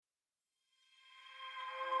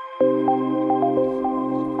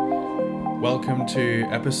welcome to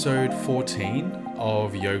episode 14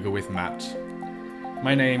 of Yoga with Matt.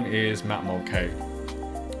 My name is Matt Mulcahy.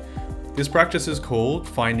 This practice is called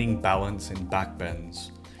Finding Balance in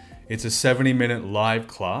Backbends. It's a 70-minute live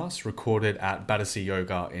class recorded at Battersea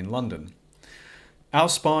Yoga in London. Our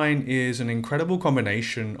spine is an incredible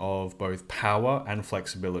combination of both power and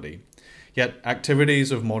flexibility. Yet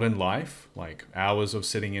activities of modern life, like hours of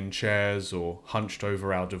sitting in chairs or hunched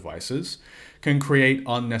over our devices, can create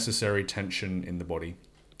unnecessary tension in the body.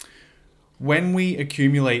 When we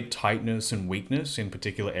accumulate tightness and weakness in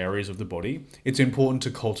particular areas of the body, it's important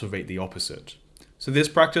to cultivate the opposite. So this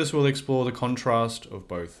practice will explore the contrast of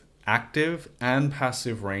both active and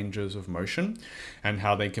passive ranges of motion and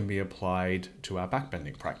how they can be applied to our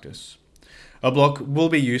backbending practice. A block will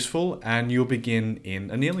be useful and you'll begin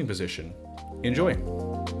in a kneeling position. Enjoy.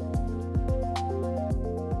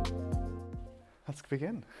 Let's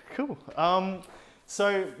begin. Cool.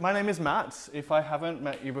 So my name is Matt. If I haven't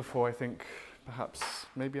met you before, I think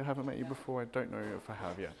maybe I haven't met you before. I don't know if I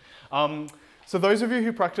have yet. So those of you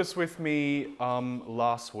who practiced with me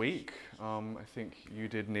last week, I think you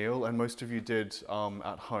did kneel and most of you did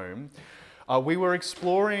at home. We were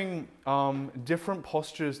exploring different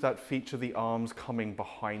postures that feature the arms coming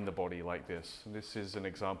behind the body like this. And this is an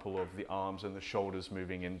example of the arms and the shoulders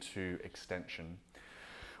moving into extension.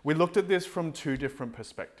 We looked at this from two different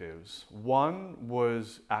perspectives. One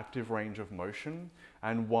was active range of motion,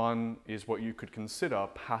 and one is what you could consider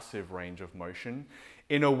passive range of motion,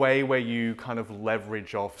 in a way where you kind of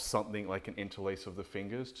leverage off something like an interlace of the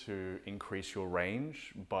fingers to increase your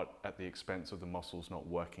range, but at the expense of the muscles not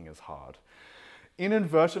working as hard.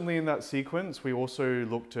 Inadvertently in that sequence, we also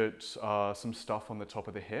looked at some stuff on the top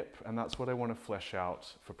of the hip, and that's what I want to flesh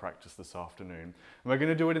out for practice this afternoon. And we're going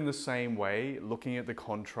to do it in the same way, looking at the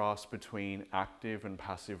contrast between active and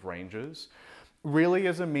passive ranges, really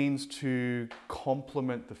as a means to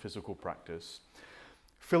complement the physical practice.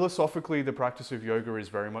 Philosophically, the practice of yoga is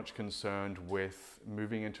very much concerned with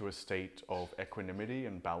moving into a state of equanimity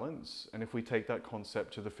and balance. And if we take that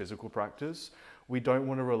concept to the physical practice, we don't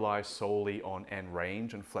want to rely solely on end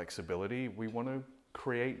range and flexibility. We want to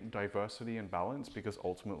create diversity and balance because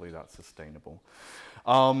ultimately that's sustainable.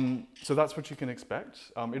 So that's what you can expect.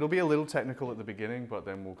 It'll be a little technical at the beginning, but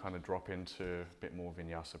then we'll kind of drop into a bit more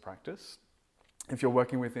vinyasa practice. If you're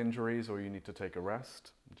working with injuries or you need to take a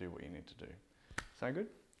rest, do what you need to do. Sound good?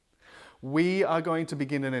 We are going to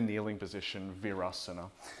begin in a kneeling position,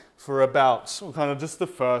 Virasana, for about kind of just the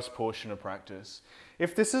first portion of practice.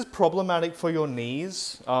 If this is problematic for your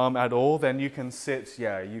knees at all, then you can sit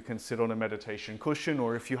on a meditation cushion,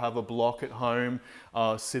 or if you have a block at home,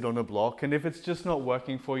 sit on a block. And if it's just not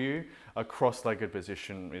working for you, a cross-legged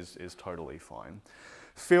position is totally fine.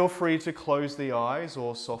 Feel free to close the eyes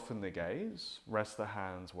or soften the gaze. Rest the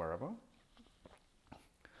hands wherever.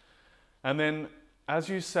 And then as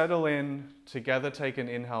you settle in, together take an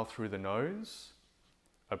inhale through the nose,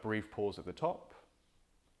 a brief pause at the top,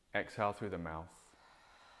 exhale through the mouth.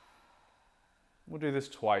 We'll do this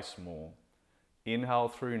twice more. Inhale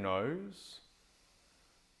through nose,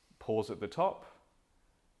 pause at the top,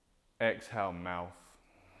 exhale mouth.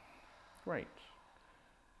 Great.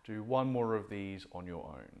 Do one more of these on your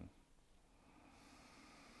own.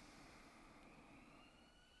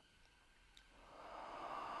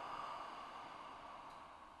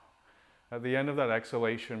 At the end of that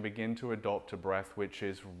exhalation, begin to adopt a breath which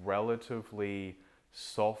is relatively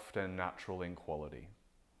soft and natural in quality.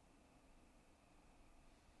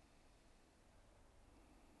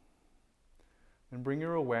 And bring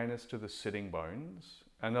your awareness to the sitting bones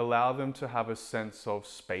and allow them to have a sense of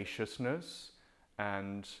spaciousness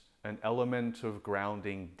and an element of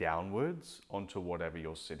grounding downwards onto whatever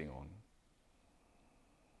you're sitting on.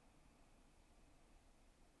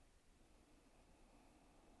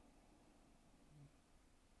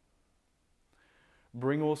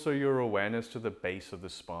 Bring also your awareness to the base of the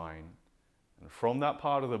spine. And from that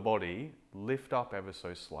part of the body, lift up ever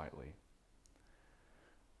so slightly.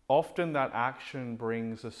 Often that action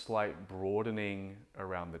brings a slight broadening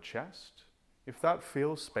around the chest. If that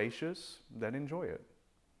feels spacious, then enjoy it.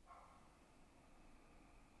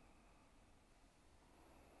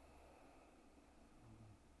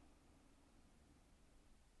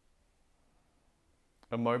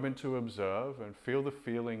 A moment to observe and feel the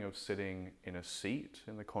feeling of sitting in a seat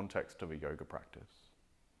in the context of a yoga practice.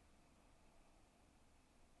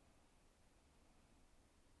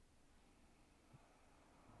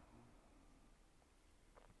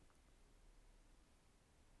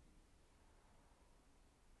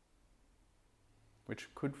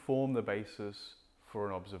 Which could form the basis for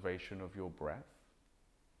an observation of your breath.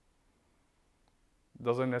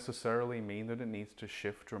 Doesn't necessarily mean that it needs to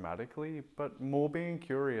shift dramatically, but more being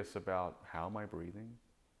curious about how am I breathing?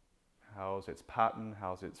 How's its pattern?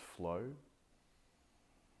 How's its flow?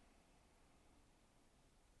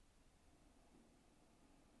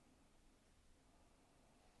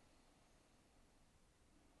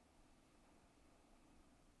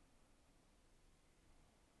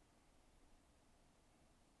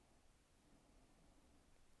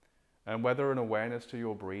 And whether an awareness to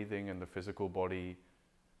your breathing and the physical body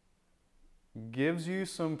gives you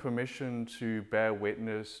some permission to bear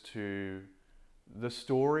witness to the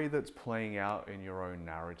story that's playing out in your own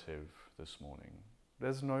narrative this morning.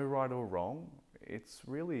 There's no right or wrong. It's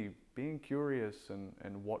really being curious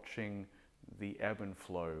and watching the ebb and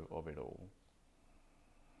flow of it all.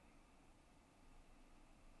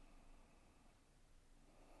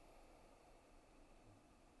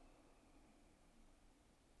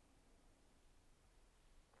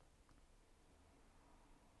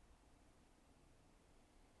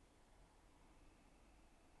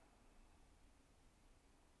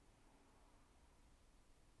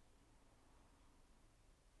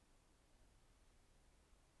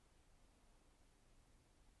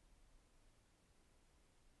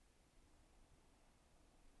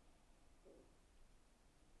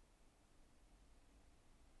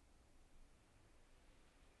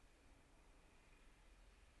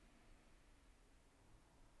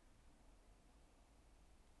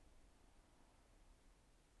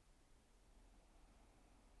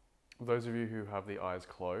 Those of you who have the eyes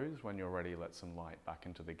closed, when you're ready, let some light back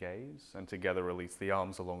into the gaze, and together release the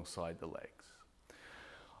arms alongside the legs.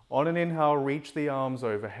 On an inhale, reach the arms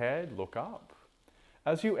overhead, look up.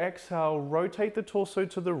 As you exhale, rotate the torso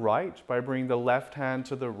to the right by bringing the left hand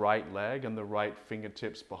to the right leg and the right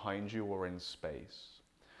fingertips behind you or in space.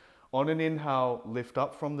 On an inhale, lift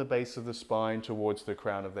up from the base of the spine towards the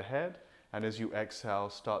crown of the head, and as you exhale,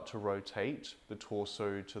 start to rotate the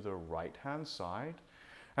torso to the right hand side.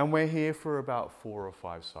 And we're here for about 4 or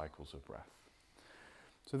 5 cycles of breath.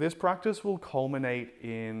 So this practice will culminate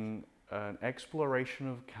in an exploration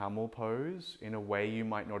of camel pose in a way you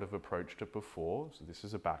might not have approached it before. So this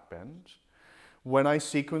is a back bend. When I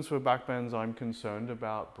sequence for back bends, I'm concerned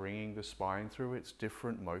about bringing the spine through its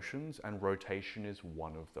different motions, and rotation is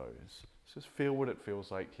one of those. Just feel what it feels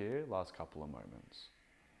like here, last couple of moments.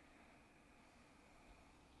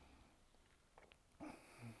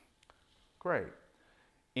 Great.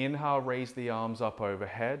 Inhale, raise the arms up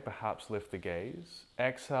overhead, perhaps lift the gaze.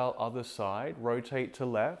 Exhale, other side, rotate to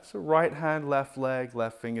left. So right hand, left leg,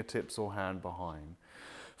 left fingertips or hand behind.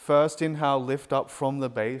 First inhale, lift up from the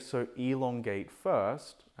base, so elongate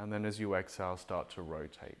first, and then as you exhale, start to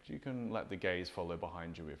rotate. You can let the gaze follow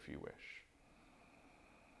behind you if you wish.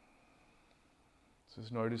 So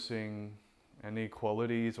just noticing any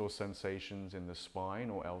qualities or sensations in the spine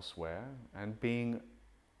or elsewhere, and being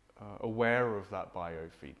aware of that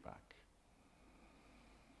biofeedback.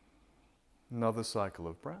 Another cycle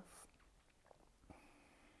of breath.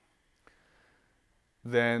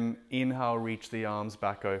 Then inhale, reach the arms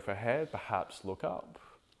back overhead, perhaps look up.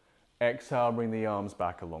 Exhale, bring the arms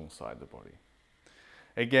back alongside the body.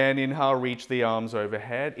 Again, inhale, reach the arms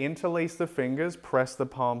overhead, interlace the fingers, press the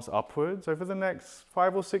palms upwards. Over the next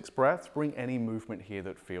 5 or 6 breaths, bring any movement here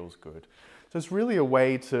that feels good. So it's really a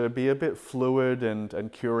way to be a bit fluid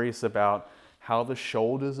and curious about how the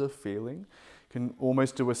shoulders are feeling. You can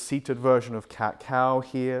almost do a seated version of cat-cow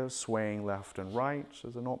here, swaying left and right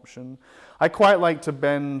as an option. I quite like to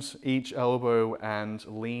bend each elbow and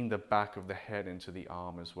lean the back of the head into the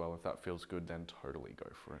arm as well. If that feels good, then totally go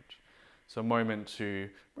for it. So a moment to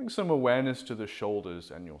bring some awareness to the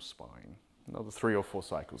shoulders and your spine. Another 3 or 4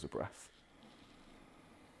 cycles of breath.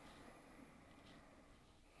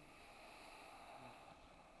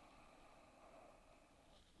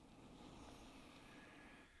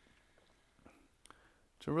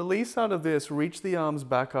 To release out of this, reach the arms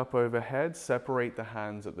back up overhead, separate the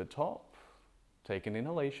hands at the top, take an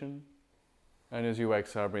inhalation, and as you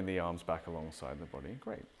exhale, bring the arms back alongside the body.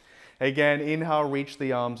 Great. Again, inhale, reach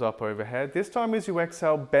the arms up overhead. This time as you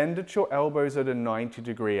exhale, bend at your elbows at a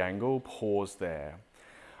 90-degree angle, pause there.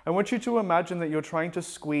 I want you to imagine that you're trying to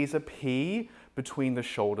squeeze a pea between the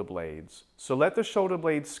shoulder blades. So let the shoulder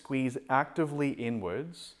blades squeeze actively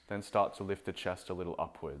inwards, then start to lift the chest a little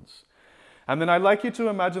upwards. And then I'd like you to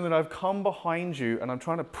imagine that I've come behind you and I'm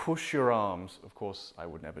trying to push your arms. Of course, I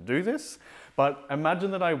would never do this, but imagine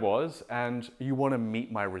that I was and you want to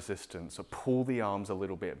meet my resistance. So pull the arms a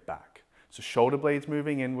little bit back. So shoulder blades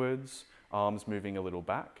moving inwards, arms moving a little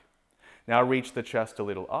back. Now reach the chest a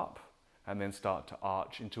little up and then start to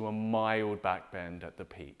arch into a mild back bend at the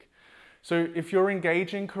peak. So if you're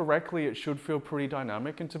engaging correctly, it should feel pretty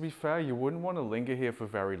dynamic. And to be fair, you wouldn't want to linger here for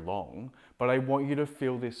very long, but I want you to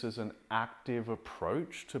feel this as an active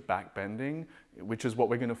approach to backbending, which is what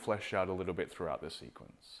we're going to flesh out a little bit throughout the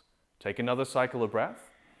sequence. Take another cycle of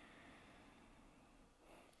breath.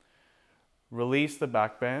 Release the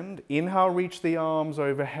back bend. Inhale, reach the arms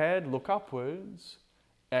overhead, look upwards.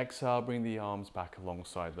 Exhale, bring the arms back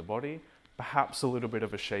alongside the body. Perhaps a little bit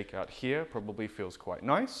of a shake out here, probably feels quite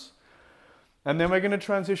nice. And then we're going to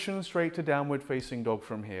transition straight to downward facing dog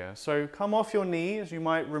from here. So come off your knees. You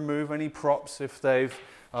might remove any props if they've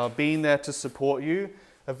been there to support you.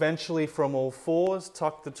 Eventually from all fours,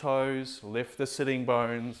 tuck the toes, lift the sitting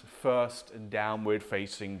bones. First downward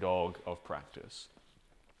facing dog of practice.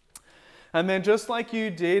 And then just like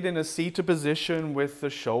you did in a seated position with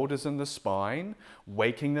the shoulders and the spine,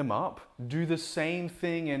 waking them up, do the same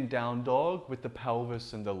thing in down dog with the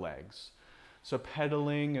pelvis and the legs. So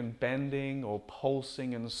pedaling and bending or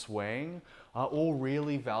pulsing and swaying are all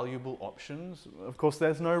really valuable options. Of course,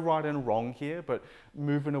 there's no right and wrong here, but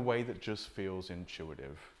move in a way that just feels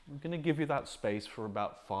intuitive. I'm going to give you that space for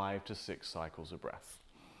about 5 to 6 cycles of breath.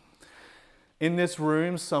 In this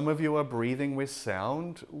room, some of you are breathing with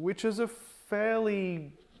sound, which is a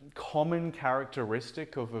fairly common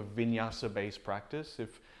characteristic of a vinyasa-based practice.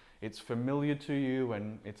 If it's familiar to you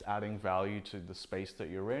and it's adding value to the space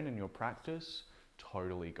that you're in your practice,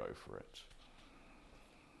 totally go for it.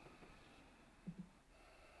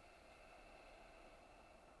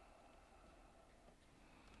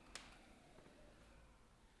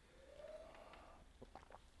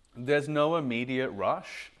 There's no immediate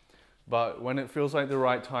rush, but when it feels like the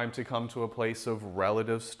right time to come to a place of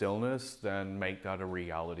relative stillness, then make that a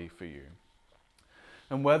reality for you.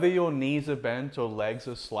 And whether your knees are bent or legs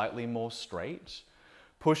are slightly more straight,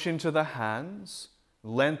 push into the hands,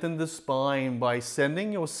 lengthen the spine by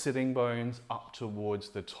sending your sitting bones up towards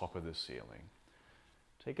the top of the ceiling.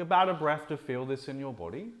 Take about a breath to feel this in your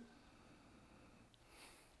body.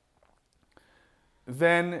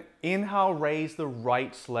 Then inhale, raise the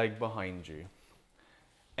right leg behind you.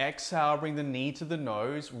 Exhale, bring the knee to the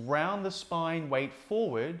nose, round the spine, weight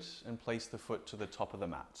forwards, and place the foot to the top of the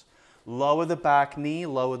mat. Lower the back knee,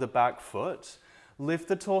 lower the back foot. Lift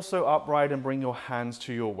the torso upright and bring your hands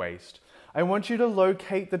to your waist. I want you to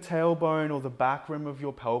locate the tailbone or the back rim of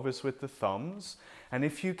your pelvis with the thumbs. And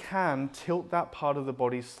if you can, tilt that part of the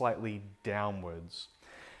body slightly downwards.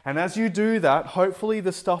 And as you do that, hopefully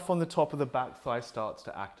the stuff on the top of the back thigh starts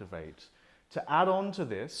to activate. To add on to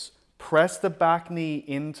this, press the back knee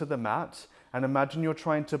into the mat and imagine you're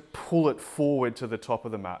trying to pull it forward to the top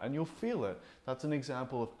of the mat and you'll feel it. That's an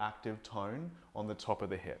example of active tone on the top of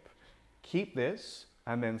the hip. Keep this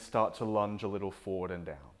and then start to lunge a little forward and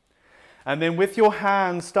down. And then with your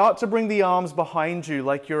hands, start to bring the arms behind you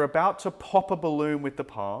like you're about to pop a balloon with the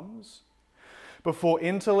palms. Before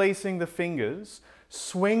interlacing the fingers,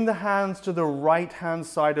 swing the hands to the right hand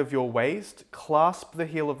side of your waist, clasp the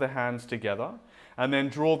heel of the hands together, and then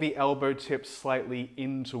draw the elbow tips slightly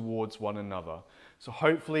in towards one another. So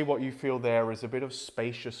hopefully what you feel there is a bit of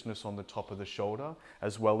spaciousness on the top of the shoulder,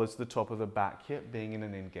 as well as the top of the back hip being in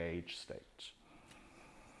an engaged state.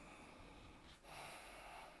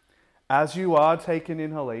 As you are, take an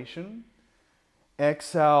inhalation.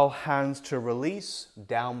 Exhale, hands to release,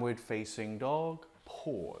 downward facing dog,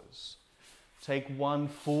 pause. Take one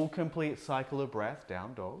full complete cycle of breath,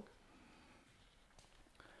 down dog.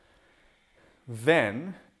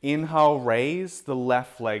 Then, inhale, raise the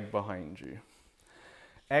left leg behind you.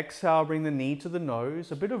 Exhale, bring the knee to the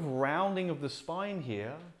nose. A bit of rounding of the spine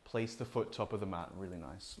here. Place the foot top of the mat, really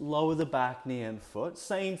nice. Lower the back knee and foot,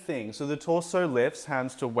 same thing. So the torso lifts,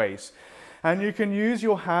 hands to waist. And you can use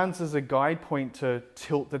your hands as a guide point to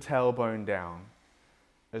tilt the tailbone down.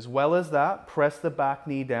 As well as that, press the back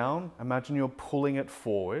knee down. Imagine you're pulling it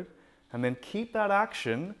forward. And then keep that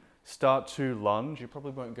action. Start to lunge. You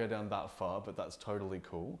probably won't go down that far, but that's totally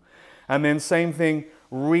cool. And then same thing,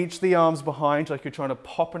 reach the arms behind like you're trying to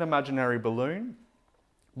pop an imaginary balloon.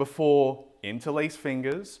 Before, interlace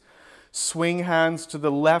fingers. Swing hands to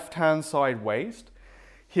the left hand side waist.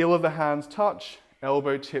 Heel of the hands touch.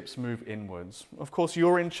 Elbow tips move inwards. Of course,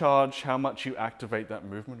 you're in charge how much you activate that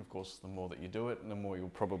movement. Of course, the more that you do it, the more you'll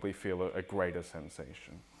probably feel a greater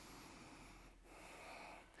sensation.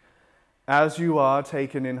 As you are,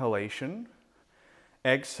 take an inhalation.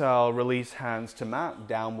 Exhale, release hands to mat,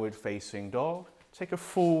 downward facing dog. Take a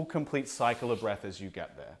full, complete cycle of breath as you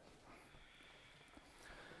get there.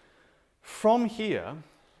 From here,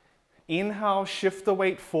 inhale, shift the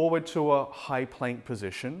weight forward to a high plank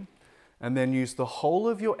position, and then use the whole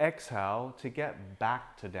of your exhale to get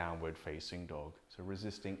back to downward facing dog. So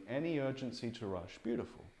resisting any urgency to rush.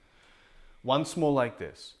 Beautiful. Once more like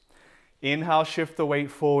this. Inhale, shift the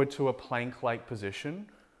weight forward to a plank-like position,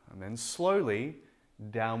 and then slowly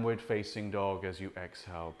downward facing dog as you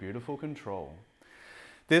exhale. Beautiful control.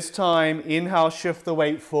 This time, inhale, shift the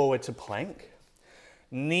weight forward to plank.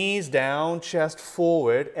 Knees down, chest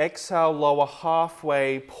forward. Exhale, lower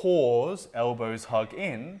halfway, pause, elbows hug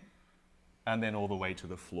in, and then all the way to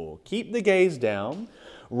the floor. Keep the gaze down.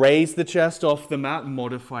 Raise the chest off the mat,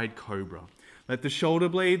 modified cobra. Let the shoulder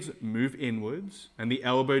blades move inwards and the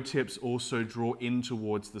elbow tips also draw in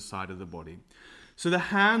towards the side of the body. So the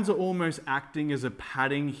hands are almost acting as a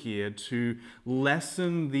padding here to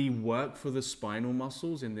lessen the work for the spinal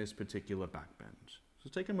muscles in this particular back bend. So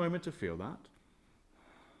take a moment to feel that.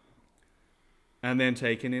 And then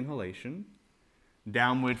take an inhalation.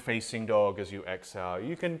 Downward facing dog as you exhale.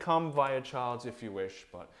 You can come via child's if you wish,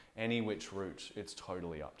 but any which route, it's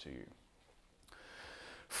totally up to you.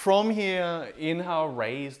 From here, inhale,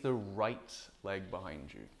 raise the right leg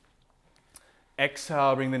behind you.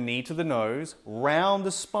 Exhale, bring the knee to the nose, round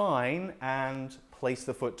the spine, and place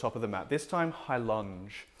the foot top of the mat. This time, high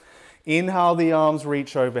lunge. Inhale, the arms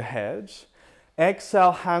reach overhead.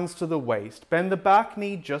 Exhale, hands to the waist. Bend the back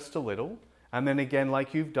knee just a little. And then again,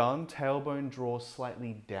 like you've done, tailbone draws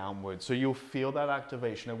slightly downward. So you'll feel that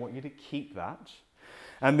activation. I want you to keep that.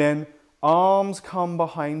 And then arms come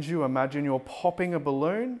behind you. Imagine you're popping a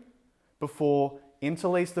balloon before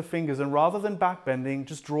interlace the fingers. And rather than back bending,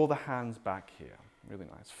 just draw the hands back here. Really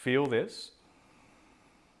nice. Feel this.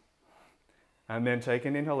 And then take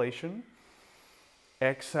an inhalation.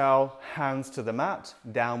 Exhale, hands to the mat,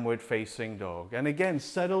 downward facing dog. And again,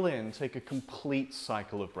 settle in. Take a complete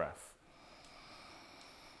cycle of breath.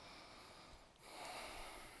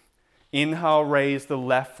 Inhale, raise the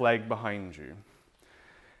left leg behind you.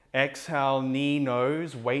 Exhale, knee,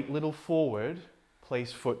 nose, weight little forward.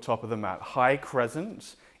 Place foot top of the mat. High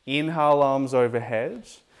crescent. Inhale, arms overhead.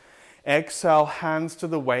 Exhale, hands to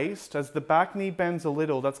the waist. As the back knee bends a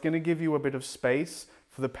little, that's going to give you a bit of space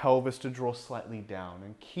for the pelvis to draw slightly down.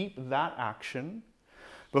 And keep that action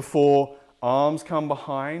before arms come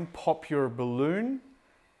behind. Pop your balloon.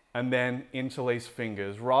 And then interlace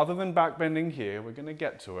fingers. Rather than back bending here, we're going to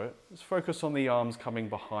get to it. Let's focus on the arms coming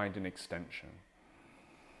behind in extension.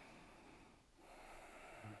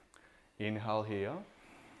 Inhale here.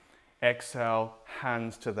 Exhale,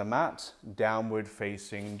 hands to the mat, downward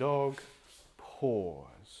facing dog.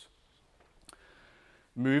 Pause.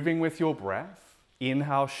 Moving with your breath.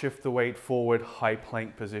 Inhale, shift the weight forward, high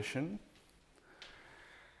plank position.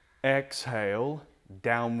 Exhale,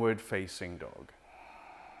 downward facing dog.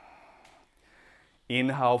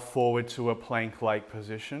 Inhale forward to a plank-like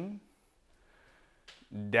position.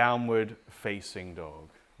 Downward facing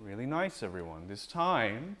dog. Really nice, everyone. This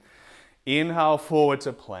time, inhale forward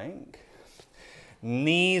to plank.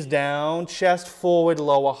 Knees down, chest forward,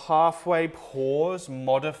 lower halfway, pause,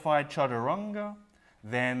 modified chaturanga,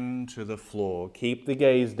 then to the floor. Keep the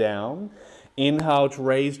gaze down. Inhale to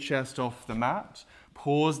raise chest off the mat.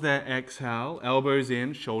 Pause there, exhale, elbows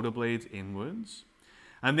in, shoulder blades inwards.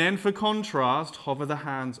 And then for contrast, hover the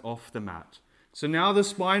hands off the mat. So now the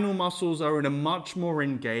spinal muscles are in a much more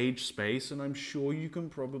engaged space, and I'm sure you can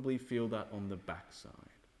probably feel that on the backside.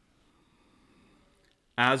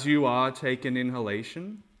 As you are, take an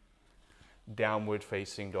inhalation, downward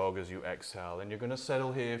facing dog as you exhale, and you're going to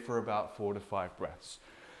settle here for about 4 to 5 breaths.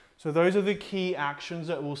 So those are the key actions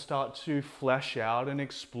that we'll start to flesh out and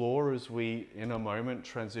explore as we, in a moment,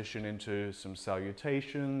 transition into some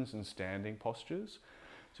salutations and standing postures.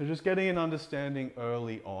 So just getting an understanding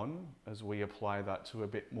early on as we apply that to a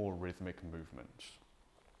bit more rhythmic movement.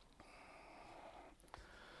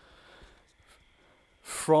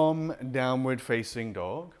 From downward facing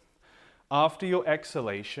dog, after your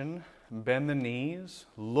exhalation, bend the knees,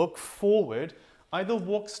 look forward, either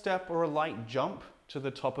walk, step, or a light jump to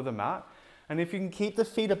the top of the mat. And if you can keep the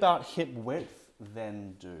feet about hip width,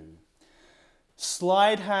 then do.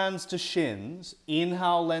 Slide hands to shins.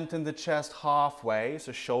 Inhale, lengthen the chest halfway,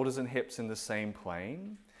 so shoulders and hips in the same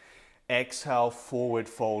plane. Exhale, forward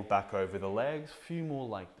fold back over the legs. A few more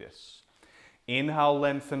like this. Inhale,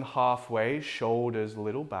 lengthen halfway, shoulders a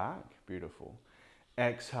little back. Beautiful.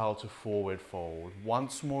 Exhale to forward fold.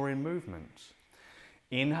 Once more in movement.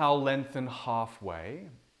 Inhale, lengthen halfway.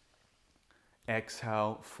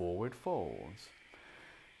 Exhale, forward folds.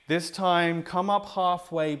 This time, come up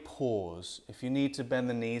halfway, pause. If you need to bend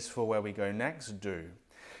the knees for where we go next, do.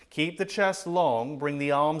 Keep the chest long, bring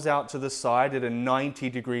the arms out to the side at a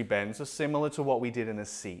 90-degree bend, so similar to what we did in a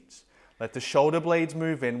seat. Let the shoulder blades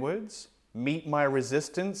move inwards. Meet my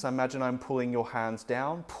resistance. Imagine I'm pulling your hands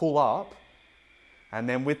down. Pull up. And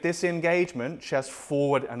then with this engagement, chest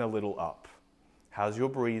forward and a little up. How's your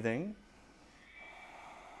breathing?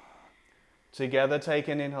 Together, take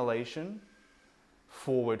an inhalation.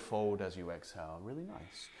 Forward fold as you exhale. Really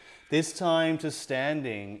nice. This time to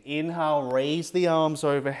standing. Inhale, raise the arms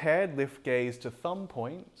overhead. Lift gaze to thumb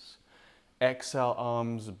points. Exhale,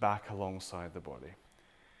 arms back alongside the body.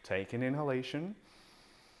 Take an inhalation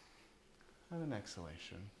and an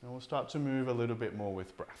exhalation. And we'll start to move a little bit more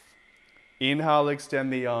with breath. Inhale,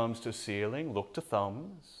 extend the arms to ceiling. Look to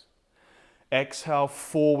thumbs. Exhale,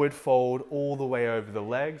 forward fold all the way over the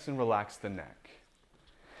legs and relax the neck.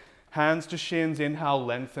 Hands to shins. Inhale,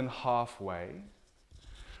 lengthen halfway.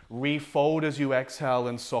 Refold as you exhale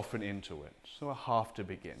and soften into it. So a half to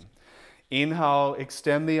begin. Inhale,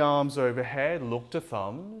 extend the arms overhead. Look to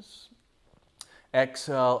thumbs.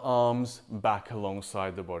 Exhale, arms back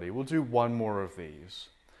alongside the body. We'll do one more of these.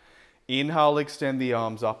 Inhale, extend the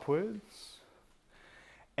arms upwards.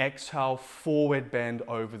 Exhale, forward bend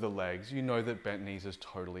over the legs. You know that bent knees is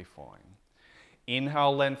totally fine.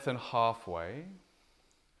 Inhale, lengthen halfway.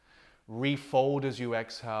 Refold as you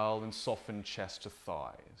exhale and soften chest to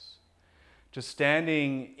thighs. Just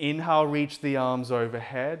standing, inhale, reach the arms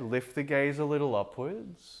overhead. Lift the gaze a little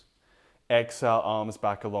upwards. Exhale, arms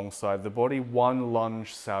back alongside the body. One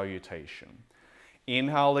lunge salutation.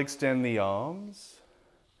 Inhale, extend the arms.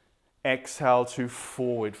 Exhale to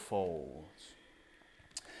forward fold.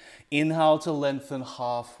 Inhale to lengthen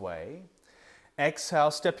halfway.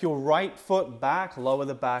 Exhale, step your right foot back, lower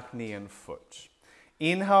the back knee and foot.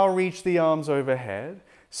 Inhale, reach the arms overhead.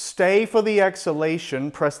 Stay for the exhalation,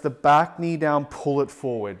 press the back knee down, pull it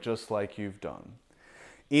forward, just like you've done.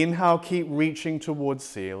 Inhale, keep reaching towards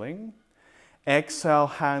ceiling. Exhale,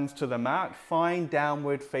 hands to the mat. Find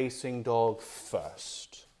downward facing dog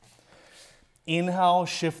first. Inhale,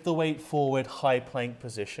 shift the weight forward, high plank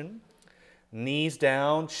position. Knees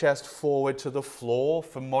down, chest forward to the floor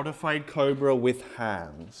for modified cobra with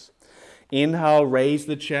hands. Inhale, raise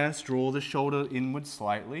the chest, draw the shoulder inward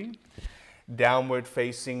slightly. Downward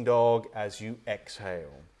facing dog as you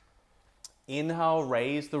exhale. Inhale,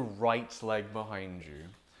 raise the right leg behind you.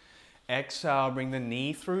 Exhale, bring the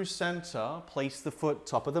knee through center, place the foot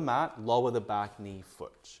top of the mat, lower the back knee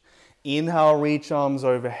foot. Inhale, reach arms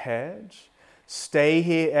overhead. Stay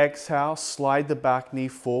here, exhale, slide the back knee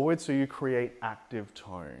forward so you create active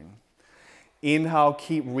tone. Inhale,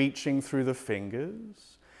 keep reaching through the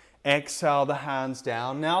fingers. Exhale, the hands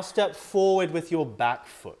down. Now step forward with your back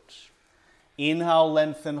foot. Inhale,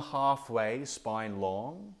 lengthen halfway, spine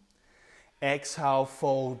long. Exhale,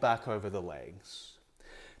 fold back over the legs.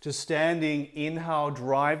 To standing, inhale,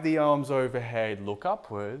 drive the arms overhead, look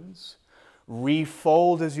upwards.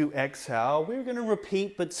 Refold as you exhale. We're going to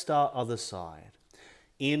repeat but start other side.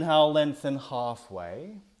 Inhale, lengthen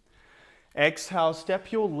halfway. Exhale,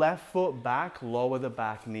 step your left foot back, lower the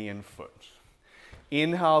back knee and foot.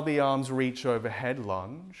 Inhale, the arms reach overhead,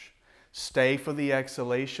 lunge. Stay for the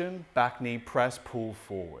exhalation, back knee press, pull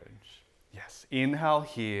forward. Yes, inhale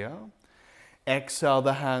here. Exhale,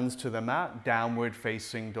 the hands to the mat, downward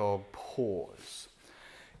facing dog, pause.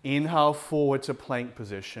 Inhale, forward to plank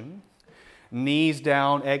position. Knees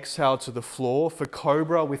down, exhale to the floor for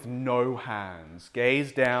cobra with no hands.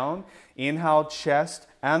 Gaze down, inhale, chest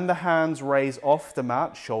and the hands raise off the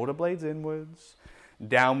mat, shoulder blades inwards.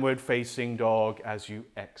 Downward facing dog as you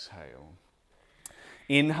exhale.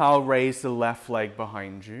 Inhale, raise the left leg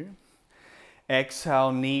behind you.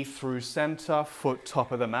 Exhale, knee through center, foot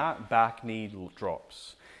top of the mat, back knee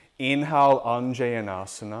drops. Inhale,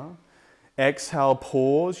 Anjayanasana. Exhale,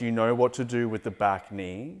 pause. You know what to do with the back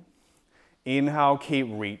knee. Inhale, keep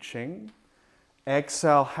reaching.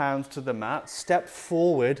 Exhale, hands to the mat. Step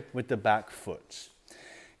forward with the back foot.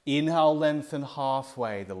 Inhale, lengthen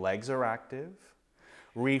halfway. The legs are active.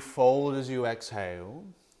 Refold as you exhale.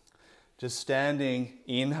 Just standing,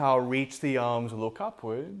 inhale, reach the arms, look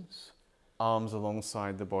upwards. Arms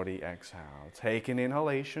alongside the body, exhale. Take an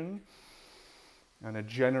inhalation and a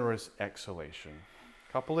generous exhalation.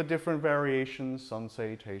 Couple of different variations, sun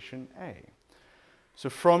salutation A. So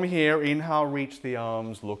from here, inhale, reach the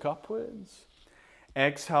arms, look upwards.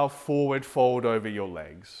 Exhale, forward fold over your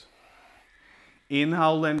legs.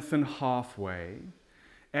 Inhale, lengthen halfway.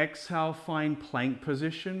 Exhale, find plank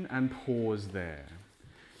position and pause there.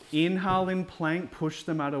 Inhale in plank, push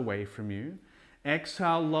the mat away from you.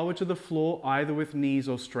 Exhale, lower to the floor, either with knees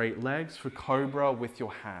or straight legs for cobra with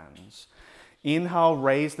your hands. Inhale,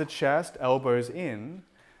 raise the chest, elbows in.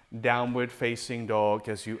 Downward facing dog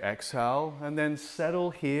as you exhale, and then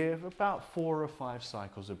settle here for about 4 or 5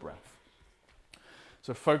 cycles of breath.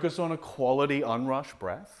 So focus on a quality, unrushed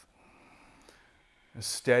breath. A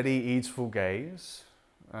steady, easeful gaze.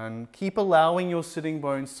 And keep allowing your sitting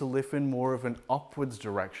bones to lift in more of an upwards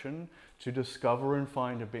direction to discover and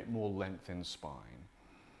find a bit more length in spine.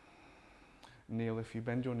 Neil, if you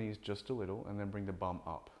bend your knees just a little and then bring the bum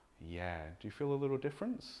up. Yeah. Do you feel a little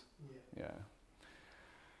difference? Yeah.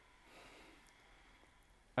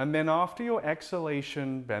 And then after your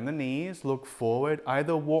exhalation, bend the knees, look forward,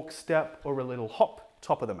 either walk, step, or a little hop,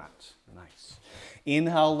 top of the mat. Nice.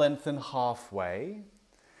 Inhale, lengthen halfway.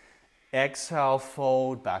 Exhale,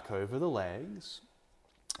 fold back over the legs.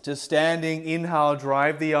 To standing, inhale,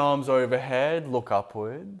 drive the arms overhead, look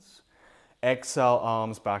upwards. Exhale,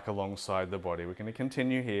 arms back alongside the body. We're going to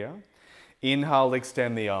continue here. Inhale,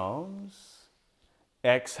 extend the arms.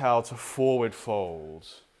 Exhale to forward fold.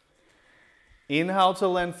 Inhale to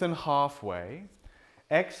lengthen halfway.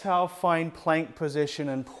 Exhale, find plank position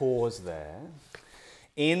and pause there.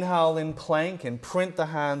 Inhale in plank and print the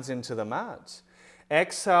hands into the mat.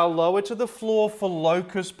 Exhale, lower to the floor for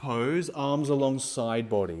locust pose, arms alongside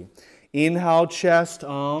body. Inhale, chest,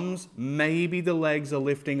 arms, maybe the legs are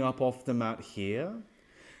lifting up off the mat here.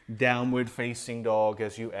 Downward facing dog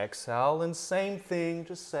as you exhale, and same thing,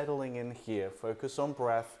 just settling in here. Focus on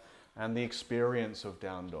breath and the experience of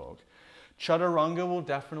down dog. Chaturanga will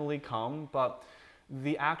definitely come, but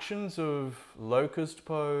the actions of locust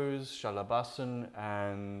pose, shalabhasana,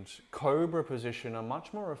 and cobra position are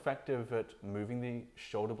much more effective at moving the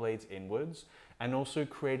shoulder blades inwards and also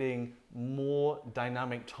creating more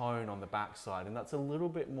dynamic tone on the backside. And that's a little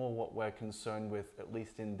bit more what we're concerned with, at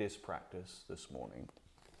least in this practice this morning.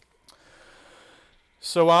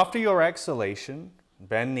 So after your exhalation,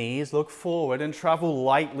 bend knees, look forward, and travel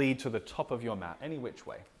lightly to the top of your mat, any which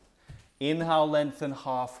way. Inhale, lengthen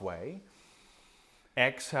halfway.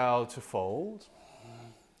 Exhale to fold.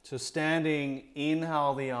 To standing,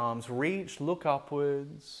 inhale the arms, reach, look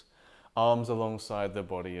upwards. Arms alongside the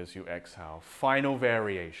body as you exhale. Final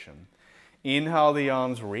variation. Inhale the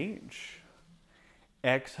arms, reach.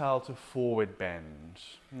 Exhale to forward bend.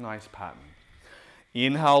 Nice pattern.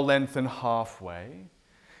 Inhale, lengthen halfway.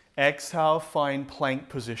 Exhale, find plank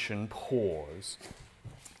position, pause.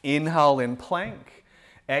 Inhale in plank.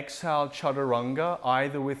 Exhale, chaturanga,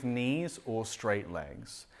 either with knees or straight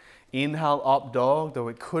legs. Inhale, up dog, though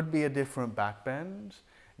it could be a different back bend.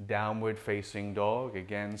 Downward facing dog,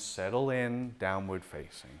 again, settle in, downward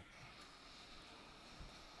facing.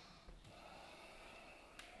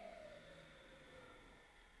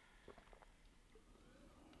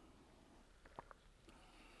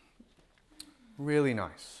 Really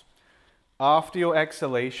nice. After your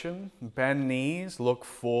exhalation, bend knees, look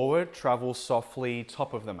forward, travel softly,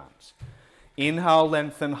 top of the mat. Inhale,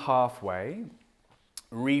 lengthen halfway.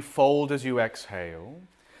 Refold as you exhale.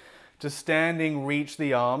 To standing, reach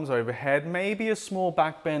the arms overhead, maybe a small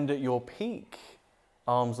back bend at your peak.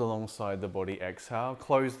 Arms alongside the body, exhale.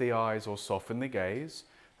 Close the eyes or soften the gaze.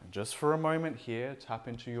 And just for a moment here, tap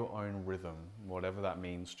into your own rhythm, whatever that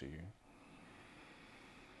means to you.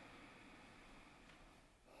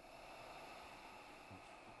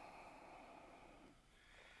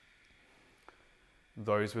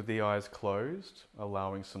 Those with the eyes closed,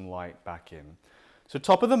 allowing some light back in. So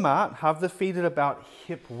top of the mat, have the feet at about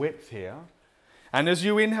hip width here. And as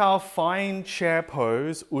you inhale, find chair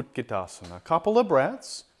pose, Utkatasana. A couple of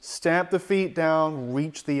breaths, stamp the feet down,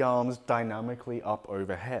 reach the arms dynamically up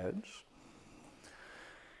overhead.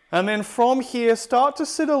 And then from here, start to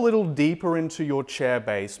sit a little deeper into your chair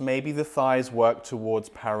base. Maybe the thighs work towards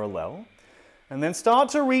parallel. And then start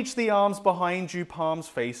to reach the arms behind you, palms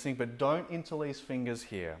facing, but don't interlace fingers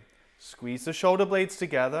here. Squeeze the shoulder blades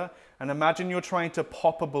together and imagine you're trying to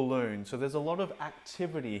pop a balloon. So there's a lot of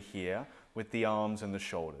activity here with the arms and the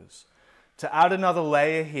shoulders. To add another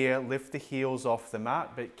layer here, lift the heels off the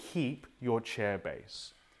mat, but keep your chair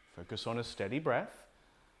base. Focus on a steady breath.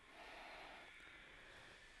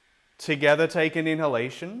 Together, take an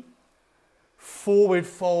inhalation. Forward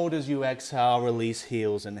fold as you exhale, release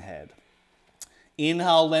heels and head.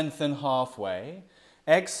 Inhale, lengthen halfway.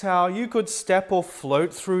 Exhale, you could step or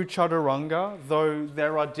float through chaturanga, though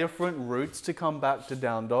there are different routes to come back to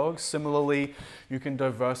down dog. Similarly, you can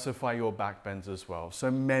diversify your back bends as well.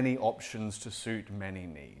 So many options to suit many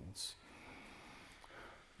needs.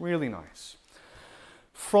 Really nice.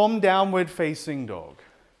 From downward facing dog,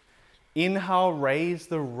 inhale, raise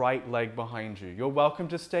the right leg behind you. You're welcome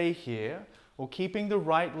to stay here, or keeping the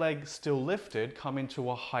right leg still lifted, come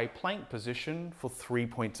into a high plank position for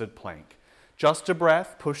 3-pointed plank. Just a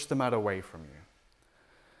breath, push the mat away from you.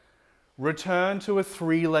 Return to a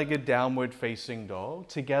 3-legged downward facing dog.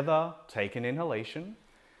 Together, take an inhalation.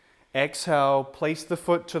 Exhale, place the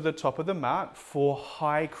foot to the top of the mat for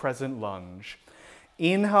high crescent lunge.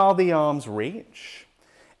 Inhale, the arms reach.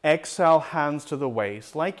 Exhale, hands to the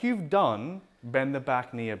waist. Like you've done, bend the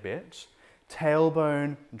back knee a bit.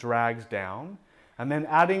 Tailbone drags down. And then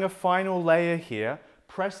adding a final layer here,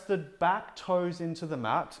 press the back toes into the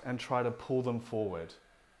mat and try to pull them forward.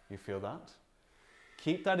 You feel that?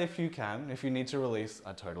 Keep that if you can. If you need to release,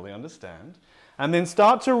 I totally understand. And then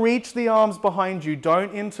start to reach the arms behind you.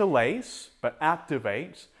 Don't interlace, but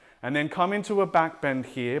activate. And then come into a back bend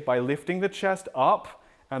here by lifting the chest up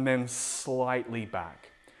and then slightly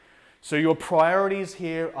back. So your priorities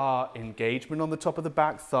here are engagement on the top of the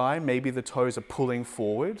back thigh. Maybe the toes are pulling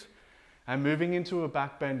forward. And moving into a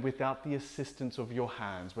back bend without the assistance of your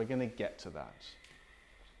hands. We're going to get to that.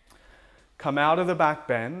 Come out of the back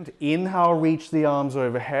bend. Inhale, reach the arms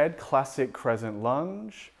overhead. Classic crescent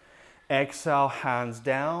lunge. Exhale, hands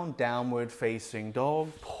down, downward facing dog.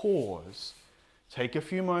 Pause. Take a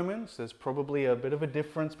few moments. There's probably a bit of a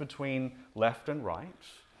difference between left and right.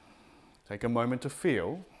 Take a moment to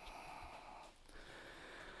feel.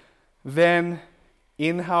 Then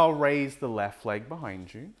inhale, raise the left leg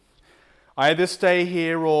behind you. Either stay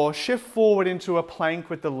here or shift forward into a plank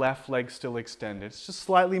with the left leg still extended. It's just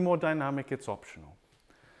slightly more dynamic, it's optional.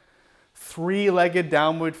 Three-legged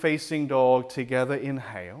downward facing dog together,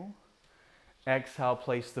 inhale. Exhale,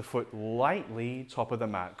 place the foot lightly, top of the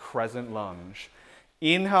mat, crescent lunge.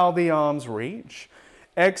 Inhale, the arms reach.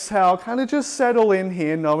 Exhale, kind of just settle in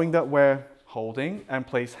here, knowing that we're holding, and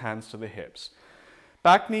place hands to the hips.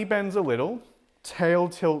 Back knee bends a little, tail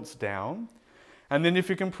tilts down. And then if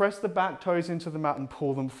you can press the back toes into the mat and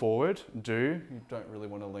pull them forward, do. You don't really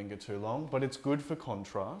want to linger too long, but it's good for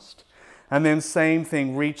contrast. And then same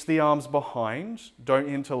thing, reach the arms behind, don't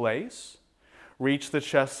interlace. Reach the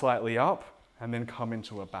chest slightly up, and then come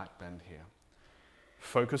into a back bend here.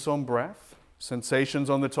 Focus on breath, sensations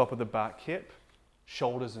on the top of the back hip,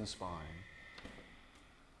 shoulders and spine.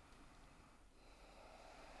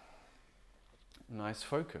 Nice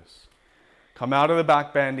focus. Come out of the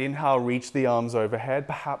back bend, inhale, reach the arms overhead,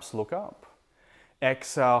 perhaps look up.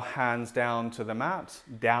 Exhale, hands down to the mat,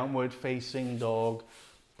 downward facing dog.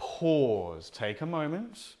 Pause, take a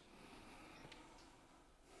moment.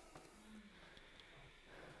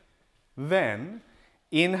 Then,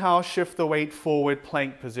 inhale, shift the weight forward,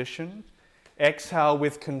 plank position. Exhale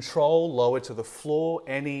with control, lower to the floor,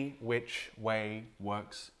 any which way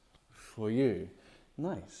works for you.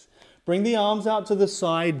 Nice. Bring the arms out to the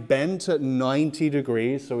side, bent at 90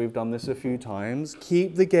 degrees. So we've done this a few times.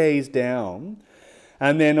 Keep the gaze down.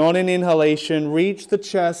 And then on an inhalation, reach the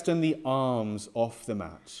chest and the arms off the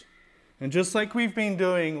mat. And just like we've been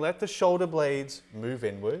doing, let the shoulder blades move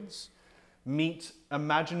inwards. Meet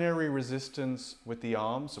imaginary resistance with the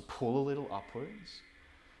arms, so pull a little upwards.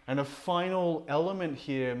 And a final element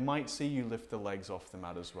here might see you lift the legs off the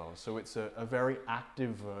mat as well. So it's a very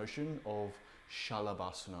active version of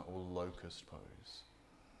Shalabhasana or locust pose.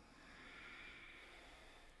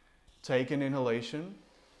 Take an inhalation,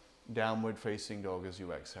 downward facing dog as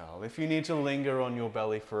you exhale. If you need to linger on your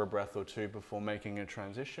belly for a breath or two before making a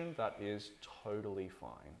transition, that is totally fine.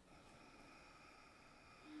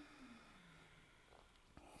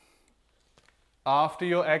 After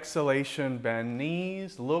your exhalation, bend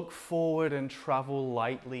knees, look forward and travel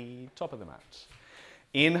lightly, top of the mat.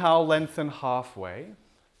 Inhale, lengthen halfway.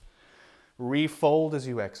 Refold as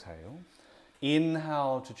you exhale.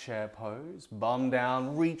 Inhale to chair pose, bum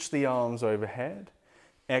down, reach the arms overhead.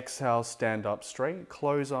 Exhale, stand up straight,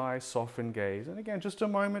 close eyes, soften gaze. And again, just a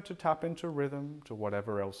moment to tap into rhythm, to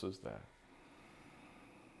whatever else is there.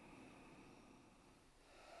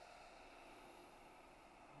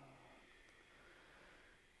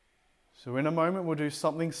 So in a moment, we'll do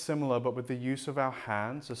something similar, but with the use of our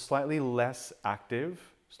hands, so slightly less active,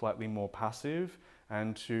 slightly more passive,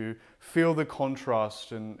 and to feel the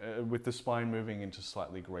contrast and with the spine moving into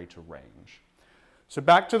slightly greater range. So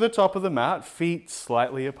back to the top of the mat, feet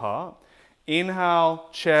slightly apart. Inhale,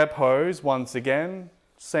 chair pose once again.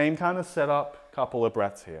 Same kind of setup, couple of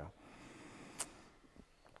breaths here.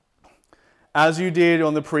 As you did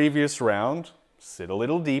on the previous round, sit a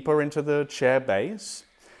little deeper into the chair base.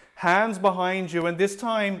 Hands behind you, and this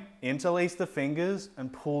time interlace the fingers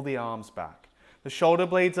and pull the arms back. The shoulder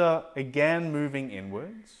blades are again moving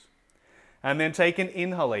inwards. And then take an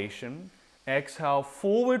inhalation. Exhale,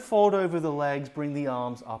 forward fold over the legs, bring the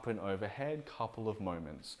arms up and overhead, couple of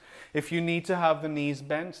moments. If you need to have the knees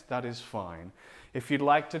bent, that is fine. If you'd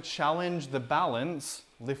like to challenge the balance,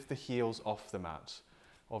 lift the heels off the mat.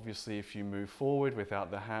 Obviously, if you move forward without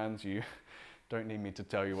the hands, you don't need me to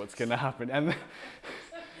tell you what's going to happen. And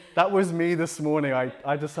that was me this morning.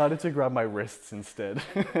 I decided to grab my wrists instead.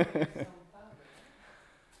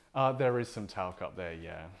 There is some talc up there,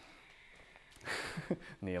 yeah.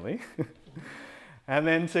 Nearly. And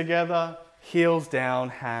then together, heels down,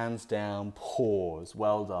 hands down, pause.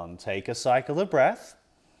 Well done. Take a cycle of breath.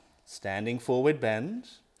 Standing forward bend.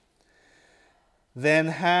 Then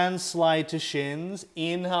hands slide to shins.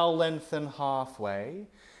 Inhale, lengthen halfway.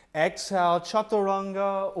 Exhale,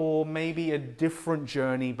 chaturanga, or maybe a different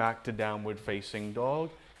journey back to downward facing dog.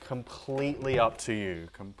 Completely up to you.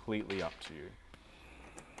 Completely up to you.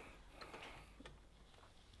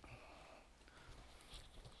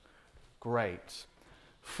 Great.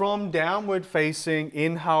 From downward facing,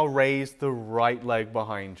 inhale, raise the right leg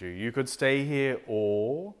behind you. You could stay here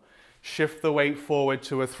or shift the weight forward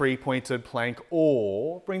to a three-pointed plank,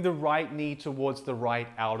 or bring the right knee towards the right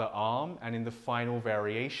outer arm, and in the final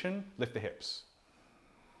variation, lift the hips.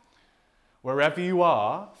 Wherever you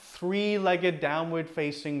are, three-legged downward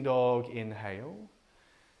facing dog, inhale.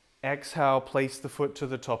 Exhale, place the foot to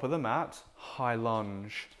the top of the mat, high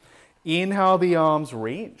lunge. Inhale, the arms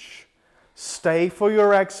reach. Stay for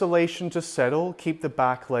your exhalation to settle, keep the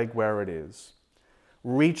back leg where it is.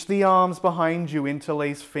 Reach the arms behind you,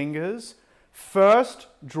 interlace fingers. First,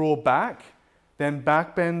 draw back, then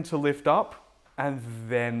back bend to lift up, and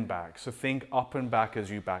then back. So think up and back as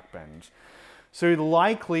you back bend. So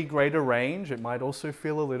likely greater range. It might also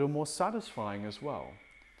feel a little more satisfying as well.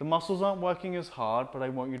 The muscles aren't working as hard, but I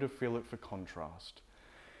want you to feel it for contrast.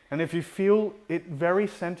 And if you feel it very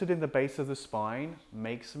centered in the base of the spine,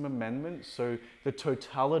 make some amendments so the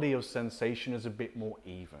totality of sensation is a bit more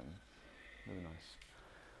even. Really nice.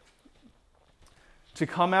 To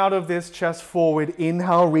come out of this, chest forward,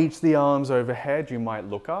 inhale, reach the arms overhead. You might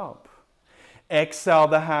look up. Exhale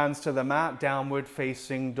the hands to the mat, downward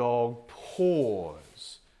facing dog,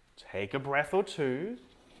 pause. Take a breath or two.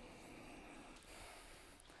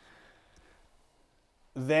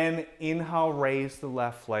 Then inhale, raise the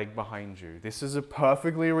left leg behind you. This is a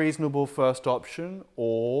perfectly reasonable first option,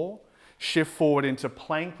 or shift forward into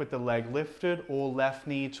plank with the leg lifted, or left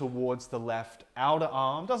knee towards the left outer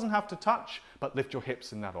arm. Doesn't have to touch, but lift your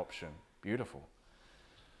hips in that option. Beautiful.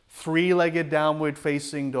 Three-legged downward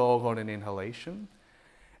facing dog on an inhalation.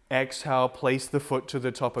 Exhale, place the foot to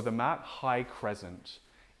the top of the mat, high crescent.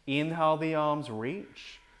 Inhale, the arms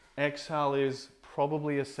reach. Exhale is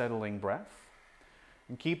probably a settling breath.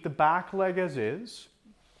 And keep the back leg as is.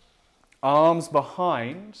 Arms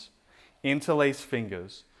behind, interlace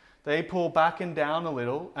fingers. They pull back and down a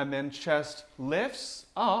little, and then chest lifts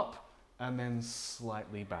up, and then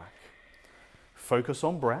slightly back. Focus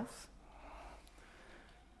on breath.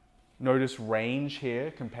 Notice range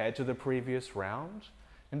here compared to the previous round.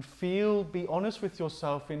 And be honest with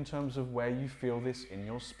yourself in terms of where you feel this in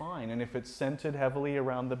your spine. And if it's centered heavily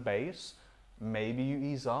around the base, maybe you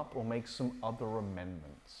ease up or make some other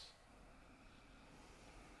amendments.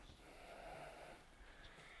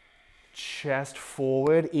 Chest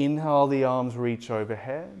forward, inhale, the arms reach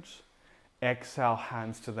overhead. Exhale,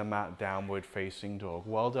 hands to the mat, downward facing dog.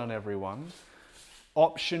 Well done, everyone.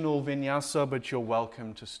 Optional vinyasa, but you're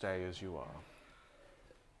welcome to stay as you are.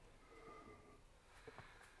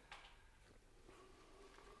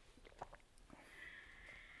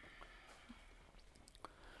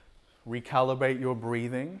 Recalibrate your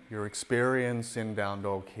breathing, your experience in down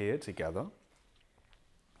dog here together.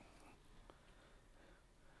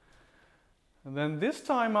 And then this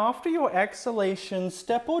time, after your exhalation,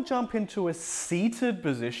 step or jump into a seated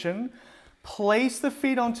position. Place the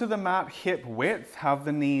feet onto the mat, hip width, have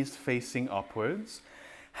the knees facing upwards.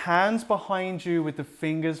 Hands behind you with the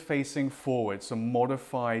fingers facing forward, so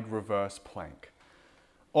modified reverse plank.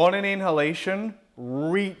 On an inhalation,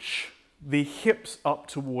 reach the hips up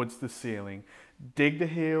towards the ceiling. Dig the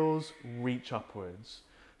heels, reach upwards.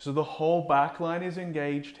 So the whole back line is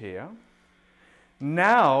engaged here.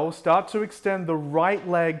 Now start to extend the right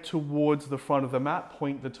leg towards the front of the mat,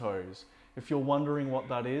 point the toes. If you're wondering what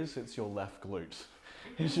that is, it's your left glute.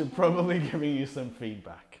 It should probably giving you some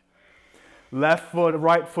feedback. Left foot,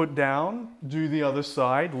 right foot down, do the other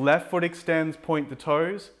side. Left foot extends, point the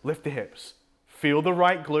toes, lift the hips. Feel the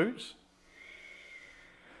right glute.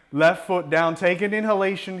 Left foot down, take an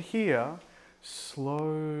inhalation here.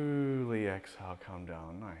 Slowly exhale, come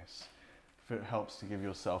down, nice. If it helps to give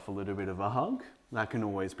yourself a little bit of a hug, that can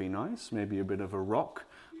always be nice. Maybe a bit of a rock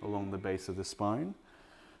along the base of the spine.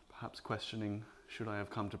 Perhaps questioning, should I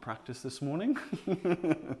have come to practice this morning?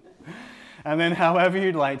 And then however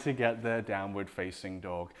you'd like to get there, downward facing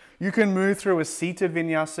dog. You can move through a seated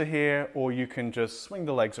vinyasa here, or you can just swing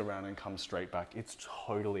the legs around and come straight back. It's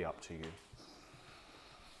totally up to you.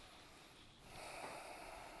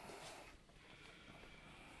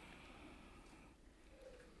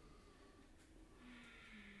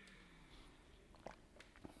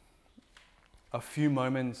 A few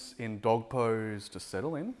moments in dog pose to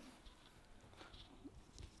settle in.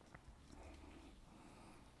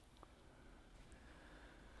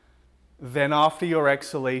 Then after your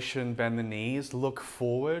exhalation, bend the knees, look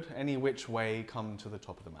forward, any which way, come to the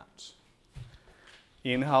top of the mat.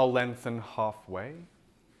 Inhale, lengthen halfway.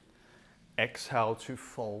 Exhale to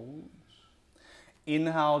fold.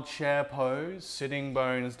 Inhale, chair pose, sitting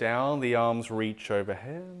bones down, the arms reach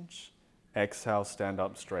overhead. Exhale, stand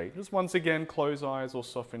up straight. Just once again, close eyes or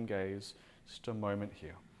soften gaze. Just a moment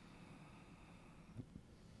here.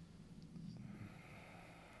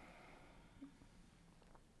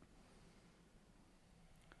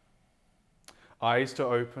 Eyes to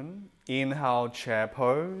open. Inhale, chair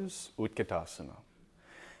pose, Utkatasana.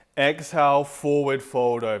 Exhale, forward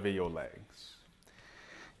fold over your legs.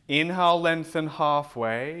 Inhale, lengthen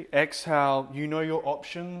halfway. Exhale, you know your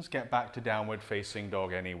options. Get back to downward facing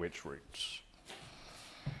dog, any which route.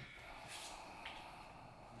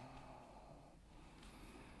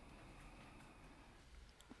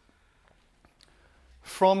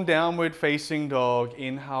 From downward facing dog,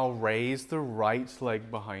 inhale, raise the right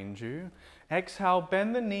leg behind you. Exhale,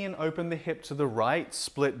 bend the knee and open the hip to the right,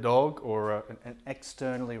 split dog or an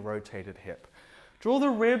externally rotated hip. Draw the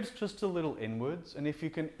ribs just a little inwards, and if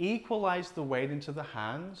you can equalize the weight into the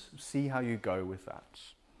hands, see how you go with that.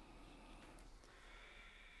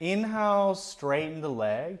 Inhale, straighten the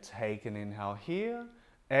leg, take an inhale here.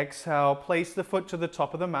 Exhale, place the foot to the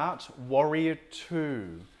top of the mat, warrior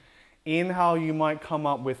two. Inhale, you might come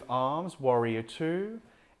up with arms, warrior two.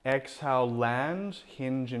 Exhale, land,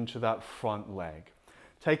 hinge into that front leg.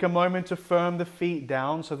 Take a moment to firm the feet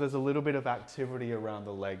down so there's a little bit of activity around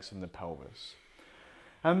the legs and the pelvis.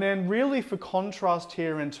 And then really for contrast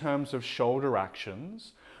here in terms of shoulder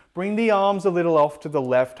actions, bring the arms a little off to the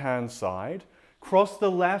left-hand side. Cross the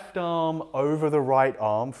left arm over the right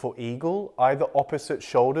arm for eagle, either opposite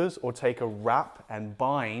shoulders or take a wrap and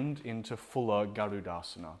bind into fuller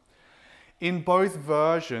Garudasana. In both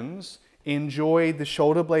versions, enjoy the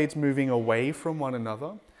shoulder blades moving away from one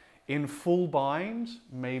another. In full bind,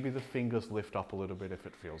 maybe the fingers lift up a little bit if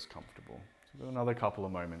it feels comfortable. So another couple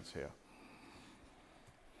of moments here.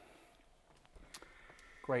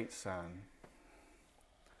 Great, San.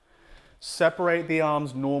 Separate the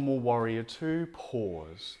arms, normal warrior two,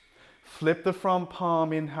 pause. Flip the front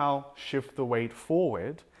palm, inhale, shift the weight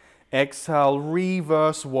forward. Exhale,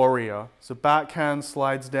 reverse warrior. So backhand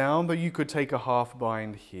slides down, but you could take a half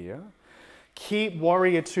bind here. Keep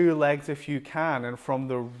warrior two legs if you can, and from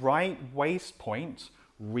the right waist point,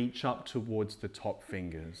 reach up towards the top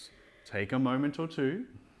fingers. Take a moment or two.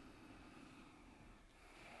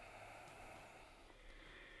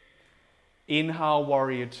 Inhale,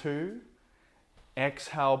 warrior two.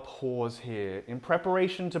 Exhale, pause here. In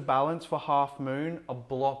preparation to balance for half moon, a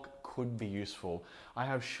block could be useful. I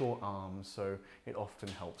have short arms, so it often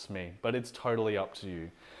helps me, but it's totally up to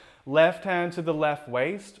you. Left hand to the left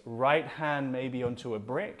waist, right hand maybe onto a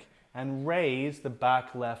brick, and raise the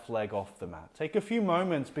back left leg off the mat. Take a few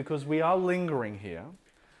moments because we are lingering here.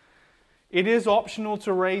 It is optional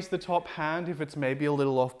to raise the top hand if it's maybe a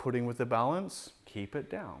little off-putting with the balance. Keep it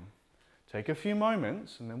down. Take a few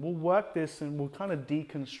moments and then we'll work this and we'll kind of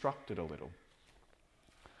deconstruct it a little.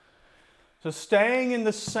 So staying in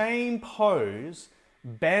the same pose,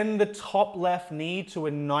 bend the top left knee to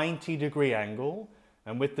a 90-degree angle,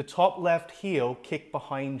 and with the top left heel, kick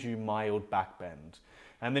behind you, mild back bend.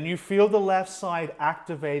 And then you feel the left side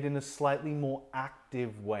activate in a slightly more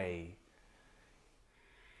active way.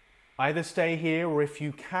 Either stay here or if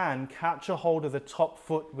you can, catch a hold of the top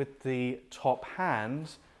foot with the top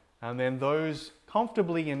hand, and then those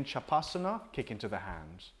comfortably in Chapasana, kick into the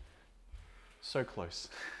hands. So close.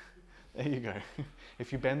 There you go.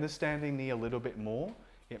 If you bend the standing knee a little bit more,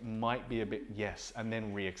 it might be a bit, yes, and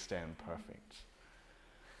then re-extend, perfect.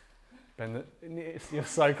 Bend the, you're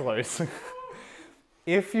so close.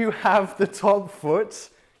 If you have the top foot,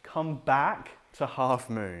 come back to half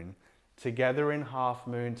moon. Together in half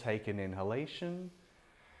moon, take an inhalation.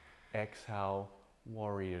 Exhale,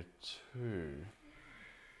 warrior two.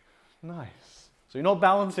 Nice. So you're not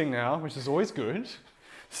balancing now, which is always good.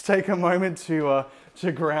 Just take a moment to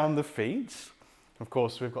ground the feet. Of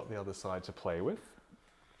course, we've got the other side to play with.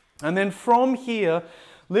 And then from here,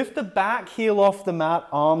 lift the back heel off the mat,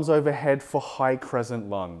 arms overhead for high crescent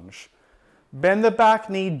lunge. Bend the back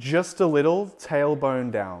knee just a little,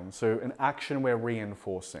 tailbone down. So an action we're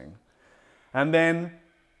reinforcing. And then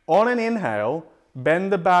on an inhale,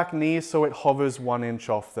 bend the back knee so it hovers 1 inch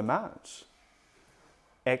off the mat.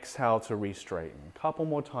 Exhale to re-straighten. A couple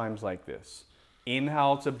more times like this.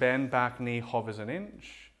 Inhale to bend, back knee hovers 1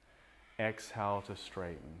 inch. Exhale to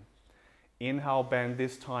straighten. Inhale, bend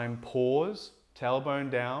this time, pause, tailbone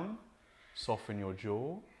down, soften your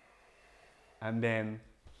jaw, and then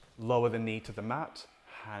lower the knee to the mat,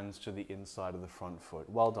 hands to the inside of the front foot.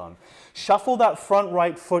 Well done. Shuffle that front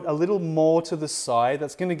right foot a little more to the side.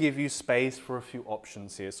 That's going to give you space for a few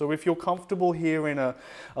options here. So if you're comfortable here in a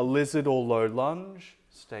lizard or low lunge,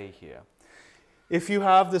 stay here. If you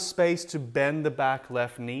have the space to bend the back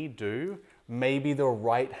left knee, do. Maybe the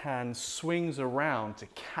right hand swings around to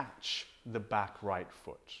catch the back right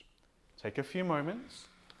foot. Take a few moments.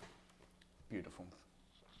 Beautiful.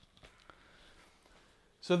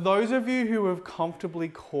 So those of you who have comfortably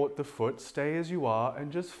caught the foot, stay as you are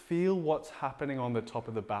and just feel what's happening on the top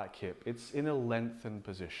of the back hip. It's in a lengthened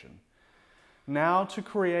position. Now to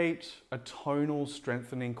create a tonal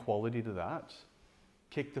strengthening quality to that,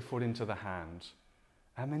 kick the foot into the hand.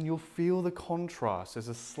 And then you'll feel the contrast. There's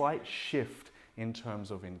a slight shift in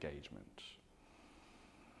terms of engagement.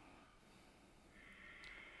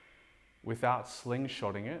 Without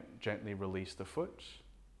slingshotting it, gently release the foot.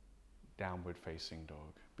 Downward facing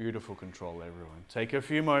dog. Beautiful control, everyone. Take a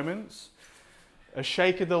few moments. A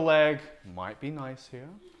shake of the leg might be nice here.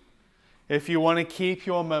 If you want to keep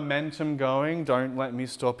your momentum going, don't let me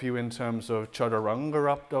stop you in terms of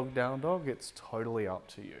chaturanga, up dog, down dog. It's totally up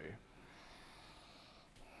to you.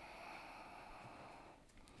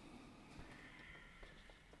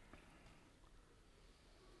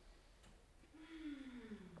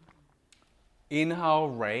 Inhale,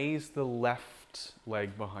 raise the left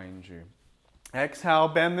leg behind you. Exhale,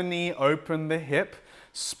 bend the knee, open the hip,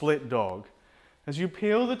 split dog. As you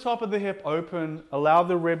peel the top of the hip open, allow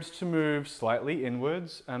the ribs to move slightly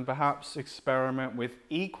inwards and perhaps experiment with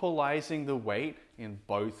equalizing the weight in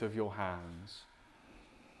both of your hands.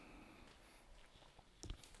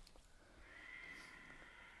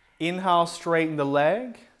 Inhale, straighten the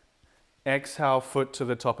leg. Exhale, foot to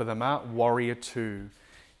the top of the mat, warrior two.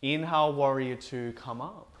 Inhale, warrior two, come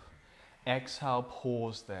up. Exhale,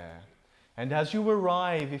 pause there. And as you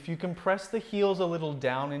arrive, if you can press the heels a little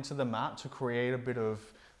down into the mat to create a bit of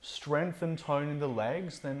strength and tone in the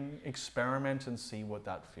legs, then experiment and see what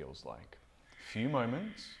that feels like. A few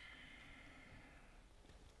moments.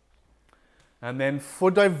 And then for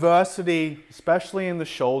diversity, especially in the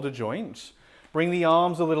shoulder joint, bring the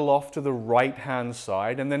arms a little off to the right hand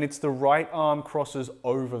side, and then it's the right arm crosses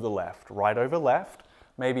over the left, right over left.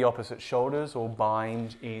 Maybe opposite shoulders or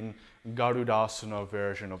bind in Garudasana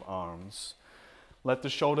version of arms. Let the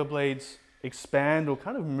shoulder blades expand or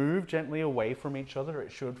kind of move gently away from each other.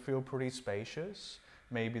 It should feel pretty spacious.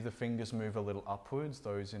 Maybe the fingers move a little upwards,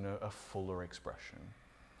 those in a fuller expression.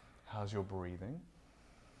 How's your breathing?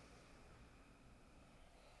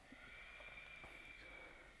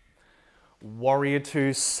 Warrior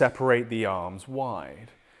two, separate the arms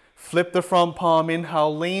wide. Flip the front palm,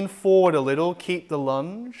 inhale, lean forward a little, keep the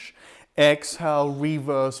lunge. Exhale,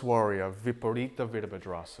 reverse warrior, Viparita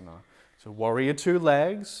Virabhadrasana. So warrior two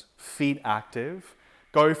legs, feet active.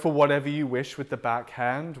 Go for whatever you wish with the back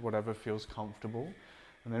hand, whatever feels comfortable.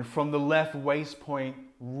 And then from the left waist point,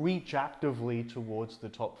 reach actively towards the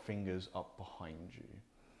top fingers up behind you.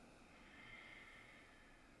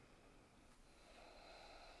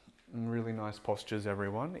 Really nice postures,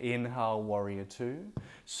 everyone. Inhale, warrior two.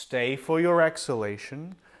 Stay for your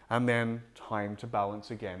exhalation, and then time to balance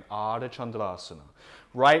again. Ardha Chandrasana.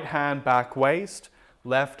 Right hand back waist,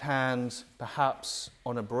 left hand perhaps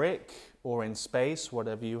on a brick or in space,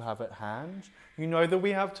 whatever you have at hand. You know that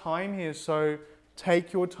we have time here, so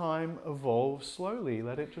take your time, evolve slowly.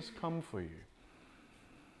 Let it just come for you.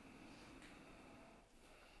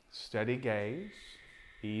 Steady gaze,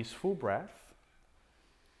 easeful breath.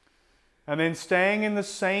 And then staying in the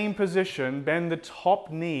same position, bend the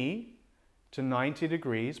top knee to 90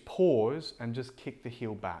 degrees, pause, and just kick the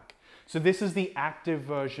heel back. So this is the active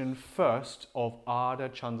version first of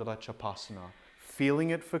Ardha Chandra Chapasana,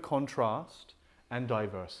 feeling it for contrast and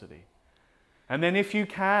diversity. And then if you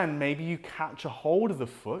can, maybe you catch a hold of the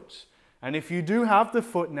foot, and if you do have the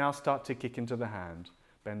foot, now start to kick into the hand.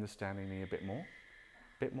 Bend the standing knee a bit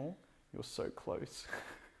more, You're so close.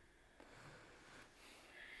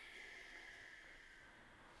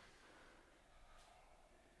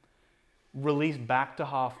 Release back to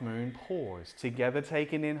half moon, pause. Together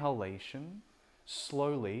take an inhalation.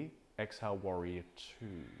 Slowly exhale, warrior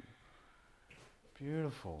two.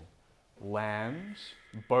 Beautiful. Land,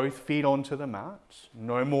 both feet onto the mat.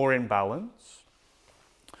 No more imbalance.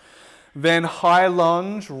 Then high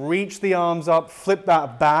lunge, reach the arms up, flip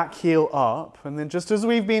that back heel up. And then just as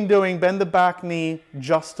we've been doing, bend the back knee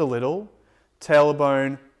just a little.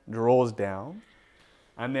 Tailbone draws down.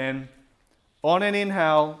 And then on an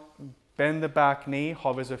inhale, Bend the back knee,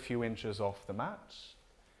 hovers a few inches off the mat.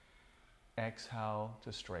 Exhale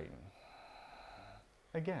to straighten.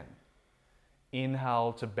 Again.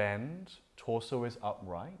 Inhale to bend, torso is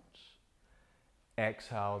upright.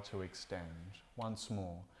 Exhale to extend. Once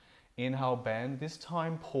more. Inhale, bend. This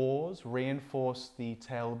time pause, reinforce the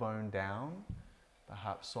tailbone down,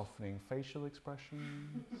 perhaps softening facial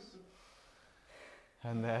expressions.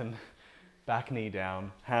 And then back knee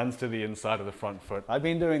down, hands to the inside of the front foot. I've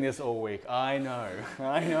been doing this all week. I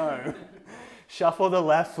know. Shuffle the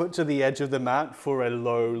left foot to the edge of the mat for a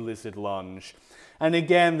low lizard lunge. And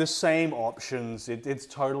again, the same options. It's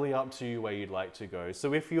totally up to you where you'd like to go.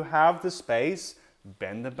 So if you have the space,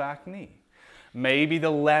 bend the back knee. Maybe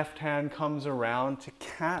the left hand comes around to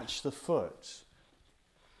catch the foot.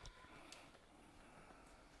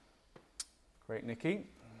 Great, Nikki.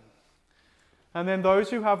 And then those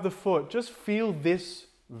who have the foot, just feel this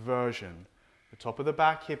version. The top of the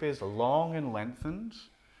back hip is long and lengthened.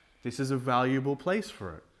 This is a valuable place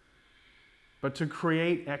for it. But to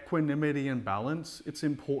create equanimity and balance, it's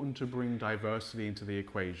important to bring diversity into the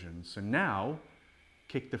equation. So now,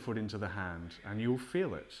 kick the foot into the hand and you'll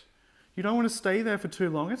feel it. You don't want to stay there for too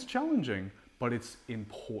long. It's challenging, but it's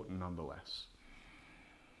important nonetheless.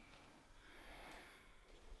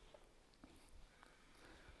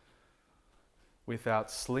 Without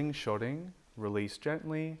slingshotting, release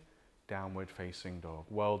gently, downward facing dog.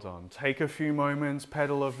 Well done. Take a few moments,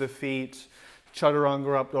 pedal of the feet,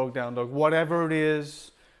 chaturanga, up dog, down dog, whatever it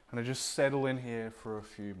is, and just settle in here for a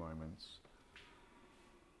few moments.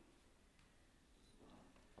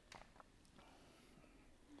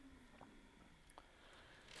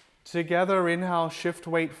 Together, inhale, shift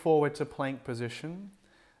weight forward to plank position.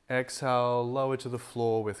 Exhale, lower to the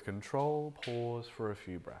floor with control. Pause for a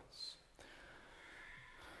few breaths.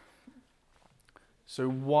 So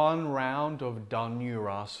one round of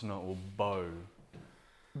Dhanurasana or bow.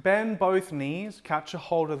 Bend both knees, catch a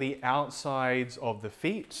hold of the outsides of the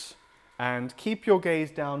feet, and keep your gaze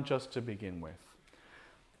down just to begin with.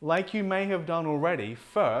 Like you may have done already,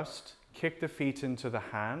 first, kick the feet into the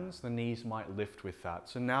hands. The knees might lift with that.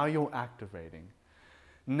 So now you're activating.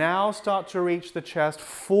 Now start to reach the chest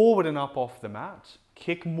forward and up off the mat.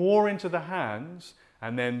 Kick more into the hands,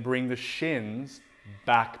 and then bring the shins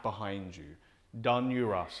back behind you.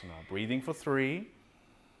 Dhanurasana. Breathing for 3.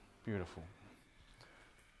 Beautiful.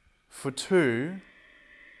 For 2,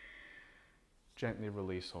 gently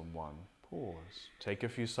release on 1. Pause. Take a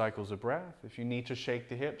few cycles of breath. If you need to shake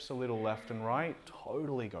the hips a little left and right,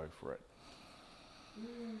 totally go for it.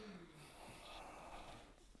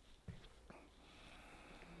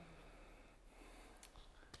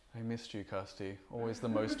 I missed you, Kirsty. Always the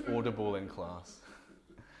most audible in class.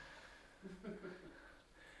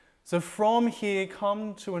 So from here,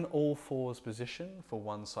 come to an all fours position for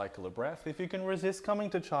 1 cycle of breath. If you can resist coming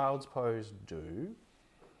to child's pose, do.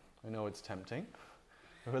 I know it's tempting.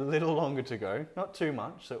 We have a little longer to go, not too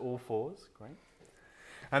much, so all fours, great.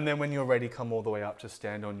 And then when you're ready, come all the way up to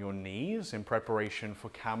stand on your knees in preparation for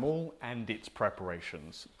camel and its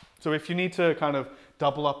preparations. So if you need to kind of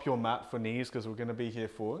double up your mat for knees, because we're going to be here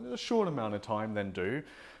for a short amount of time, then do.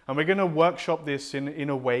 And we're going to workshop this in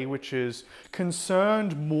a way which is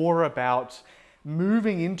concerned more about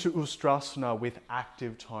moving into Ustrasana with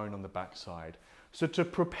active tone on the backside. So to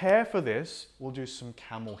prepare for this, we'll do some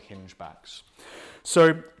camel hinge backs.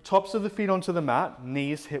 So tops of the feet onto the mat,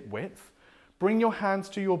 knees hip width. Bring your hands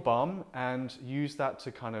to your bum and use that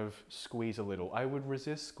to kind of squeeze a little. I would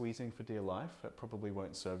resist squeezing for dear life. That probably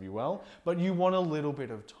won't serve you well, but you want a little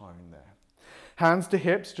bit of tone there. Hands to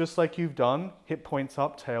hips, just like you've done. Hip points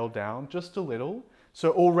up, tail down, just a little.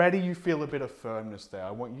 So already you feel a bit of firmness there.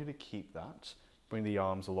 I want you to keep that. Bring the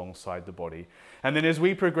arms alongside the body. And then as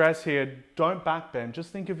we progress here, don't back bend.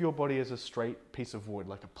 Just think of your body as a straight piece of wood,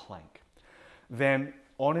 like a plank. Then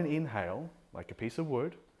on an inhale, like a piece of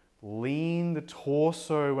wood, lean the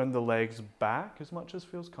torso and the legs back as much as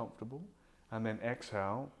feels comfortable. And then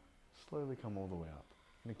exhale, slowly come all the way up.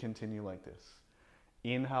 And continue like this.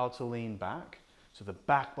 Inhale to lean back. So the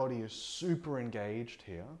back body is super engaged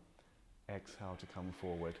here. Exhale to come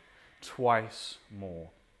forward. Twice more.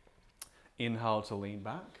 Inhale to lean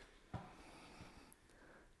back.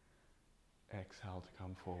 Exhale to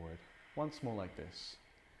come forward. Once more like this.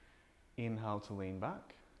 Inhale to lean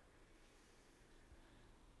back.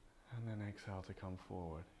 And then exhale to come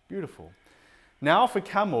forward. Beautiful. Now for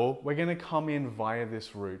camel, we're going to come in via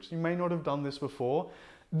this route. You may not have done this before.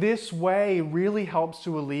 This way really helps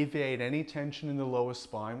to alleviate any tension in the lower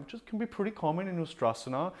spine, which can be pretty common in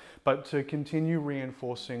Ustrasana, but to continue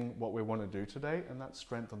reinforcing what we want to do today, and that's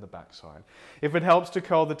strength on the backside. If it helps to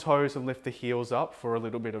curl the toes and lift the heels up for a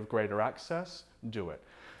little bit of greater access, do it.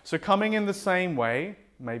 So coming in the same way,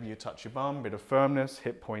 maybe you touch your bum, bit of firmness,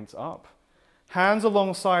 hip points up. Hands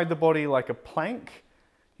alongside the body like a plank.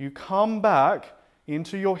 You come back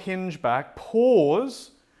into your hinge back,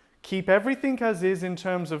 pause, keep everything as is in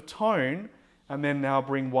terms of tone, and then now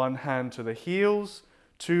bring one hand to the heels,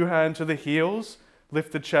 two hands to the heels,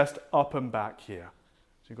 lift the chest up and back here.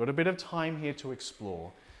 So you've got a bit of time here to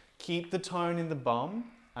explore. Keep the tone in the bum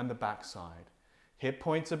and the back side. Hip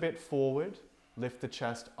points a bit forward, lift the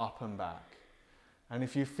chest up and back. And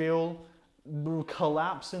if you feel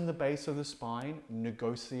collapse in the base of the spine,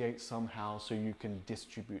 negotiate somehow so you can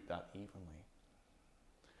distribute that evenly.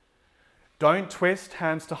 Don't twist,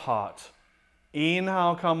 hands to heart.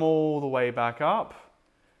 Inhale, come all the way back up.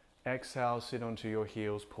 Exhale, sit onto your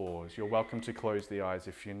heels, pause. You're welcome to close the eyes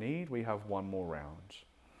if you need. We have one more round.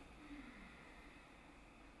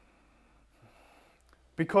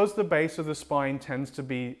 Because the base of the spine tends to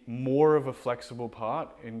be more of a flexible part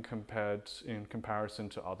in comparison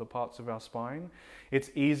to other parts of our spine, it's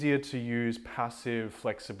easier to use passive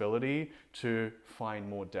flexibility to find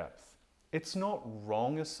more depth. It's not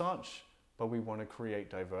wrong as such, but we want to create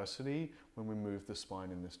diversity when we move the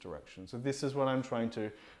spine in this direction. So this is what I'm trying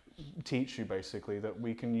to teach you basically, that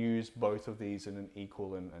we can use both of these in an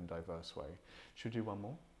equal and diverse way. Should we do one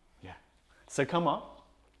more? Yeah. So come up.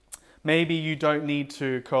 Maybe you don't need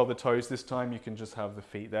to curl the toes this time, you can just have the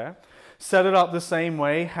feet there. Set it up the same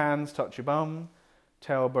way, hands touch your bum,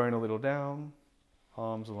 tailbone a little down,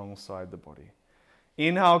 arms alongside the body.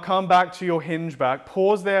 Inhale, come back to your hinge back,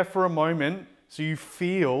 pause there for a moment so you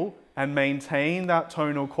feel and maintain that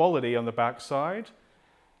tonal quality on the back side.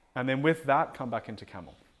 And then with that, come back into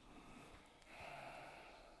camel.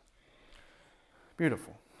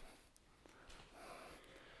 Beautiful.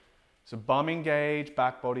 So bum engage,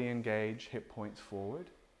 back body engage, hip points forward,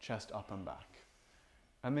 chest up and back.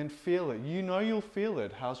 And then feel it. You know you'll feel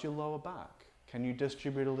it. How's your lower back? Can you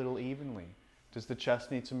distribute a little evenly? Does the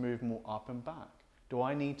chest need to move more up and back? Do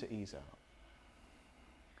I need to ease out?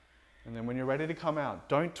 And then when you're ready to come out,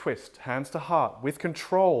 don't twist, hands to heart, with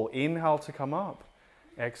control, inhale to come up.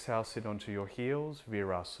 Exhale, sit onto your heels,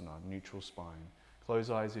 Virasana, neutral spine. Close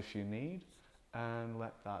eyes if you need, and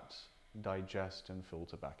let that digest and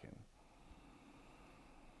filter back in.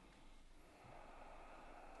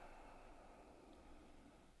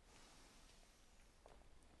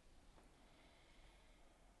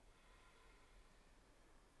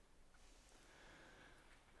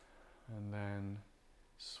 And then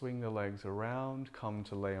swing the legs around, come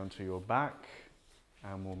to lay onto your back,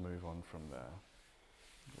 and we'll move on from there.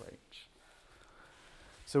 Great.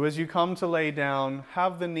 So as you come to lay down,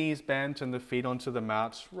 have the knees bent and the feet onto the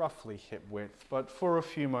mat, roughly hip width, but for a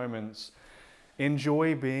few moments,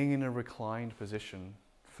 enjoy being in a reclined position.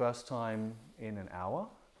 First time in an hour.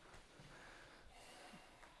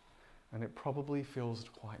 And it probably feels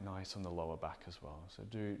quite nice on the lower back as well. So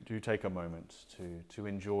do take a moment to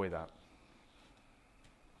enjoy that.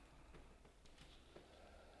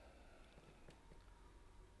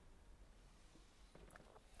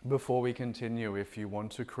 Before we continue, if you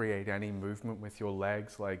want to create any movement with your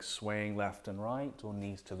legs, like swaying left and right or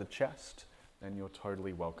knees to the chest, then you're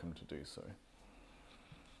totally welcome to do so.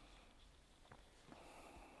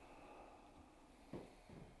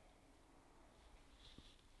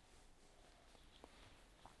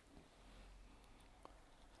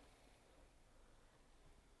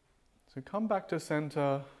 So come back to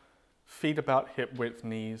center, feet about hip width,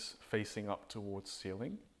 knees facing up towards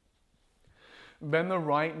ceiling. Bend the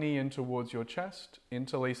right knee in towards your chest,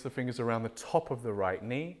 interlace the fingers around the top of the right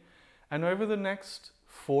knee, and over the next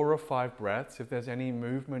 4 or 5 breaths, if there's any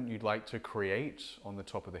movement you'd like to create on the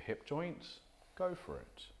top of the hip joint, go for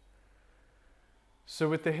it. So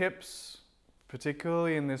with the hips,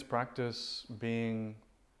 particularly in this practice, being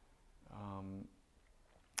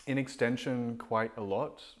in extension quite a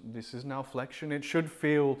lot, this is now flexion. It should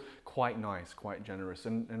feel quite nice, quite generous,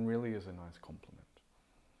 and really is a nice compliment.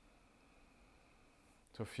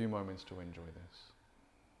 So a few moments to enjoy this.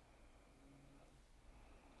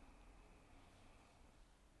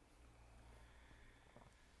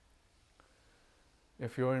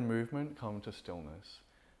 If you're in movement, come to stillness.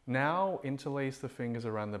 Now interlace the fingers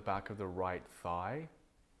around the back of the right thigh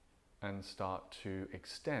and start to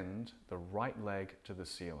extend the right leg to the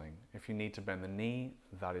ceiling. If you need to bend the knee,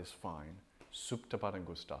 that is fine. Supta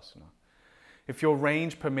Padangustasana. If your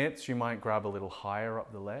range permits, you might grab a little higher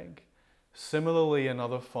up the leg. Similarly,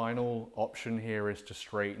 another final option here is to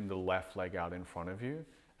straighten the left leg out in front of you.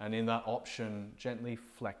 And in that option, gently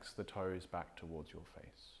flex the toes back towards your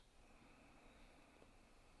face.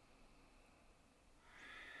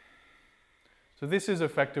 So this is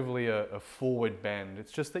effectively a forward bend.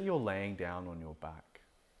 It's just that you're laying down on your back.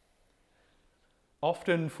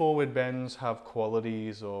 Often forward bends have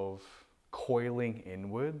qualities of coiling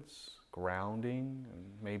inwards, grounding, and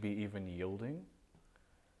maybe even yielding.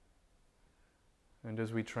 And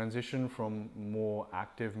as we transition from more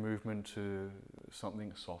active movement to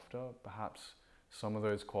something softer, perhaps some of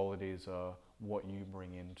those qualities are what you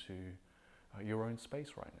bring into your own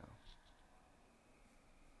space right now.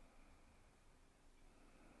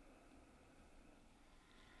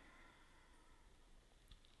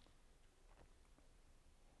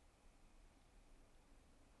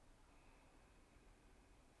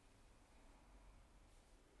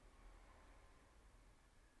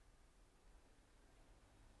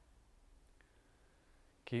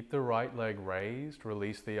 Keep the right leg raised,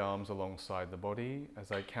 release the arms alongside the body.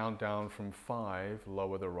 As I count down from 5,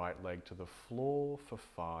 lower the right leg to the floor for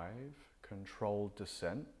 5, controlled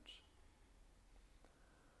descent.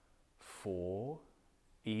 4,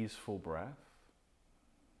 easeful breath.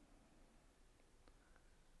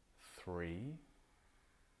 3,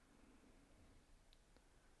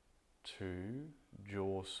 2,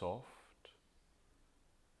 jaw soft.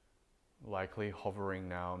 Likely hovering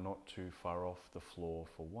now not too far off the floor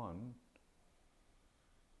for 1,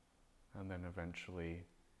 and then eventually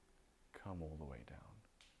come all the way down.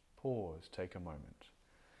 Pause, take a moment.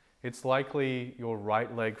 It's likely your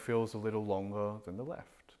right leg feels a little longer than the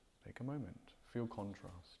left. Take a moment, feel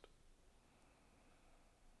contrast.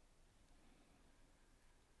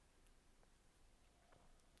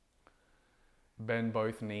 Bend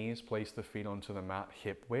both knees, place the feet onto the mat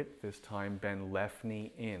hip width. This time bend left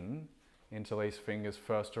knee in. Interlace fingers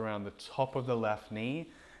first around the top of the left knee.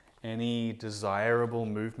 Any desirable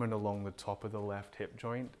movement along the top of the left hip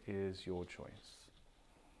joint is your choice.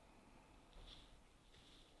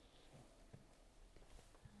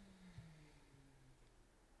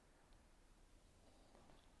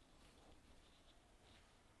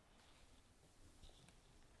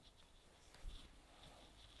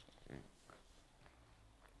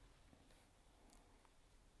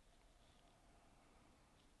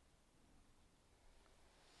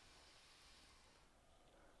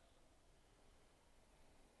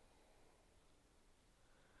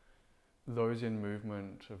 Those in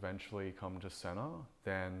movement eventually come to center,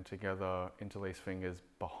 then together interlace fingers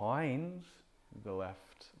behind the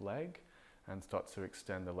left leg and start to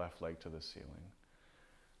extend the left leg to the ceiling.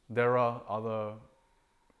 There are other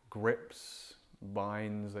grips,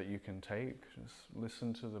 binds that you can take. Just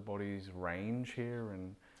listen to the body's range here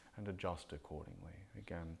and adjust accordingly.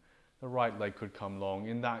 Again, the right leg could come long.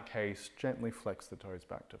 In that case, gently flex the toes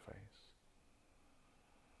back to face.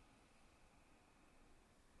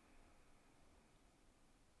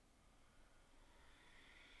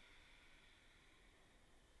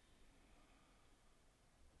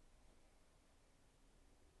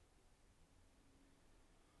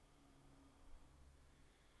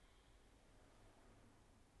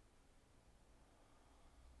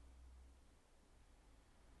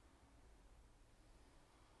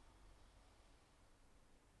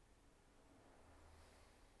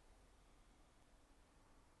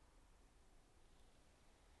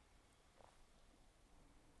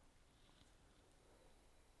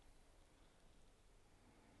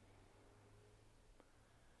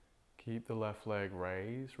 Keep the left leg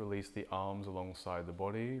raised, release the arms alongside the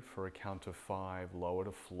body for a count of 5, lower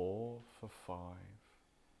to floor for 5.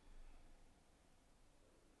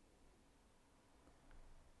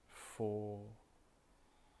 4,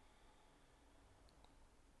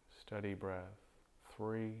 steady breath.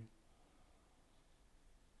 3,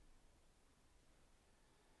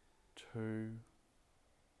 2,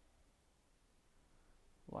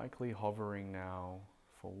 likely hovering now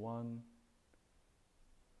for 1.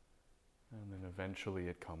 And then eventually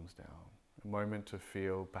it comes down. A moment to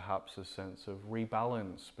feel perhaps a sense of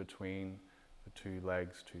rebalance between the two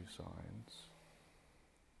legs, two sides.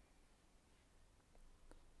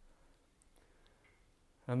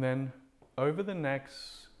 And then over the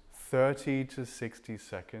next 30 to 60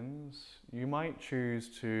 seconds, you might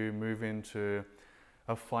choose to move into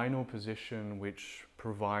a final position which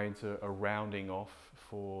provides a rounding off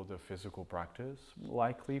for the physical practice.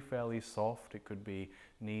 Likely fairly soft. It could be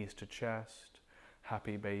knees to chest,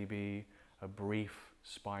 happy baby, a brief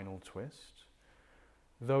spinal twist.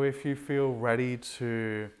 Though if you feel ready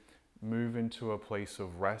to move into a place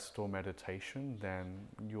of rest or meditation, then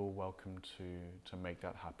you're welcome to make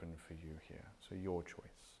that happen for you here. So your choice.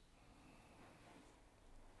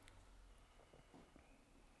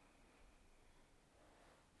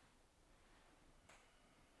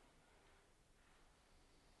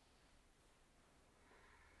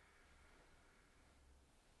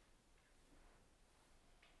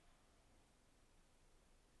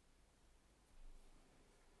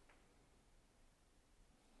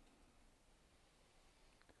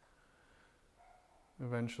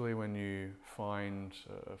 Eventually, when you find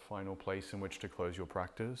a final place in which to close your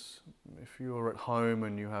practice, if you're at home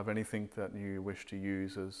and you have anything that you wish to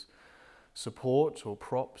use as support or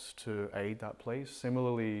props to aid that place,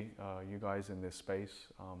 similarly, you guys in this space,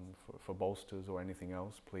 for bolsters or anything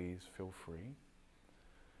else, please feel free.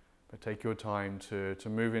 But take your time to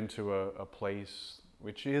move into a place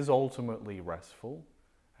which is ultimately restful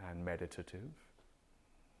and meditative.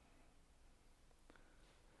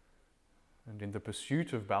 And in the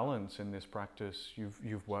pursuit of balance in this practice,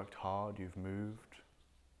 you've worked hard, you've moved,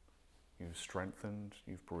 you've strengthened,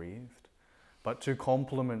 you've breathed. But to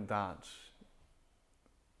complement that,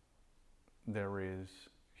 there is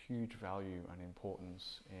huge value and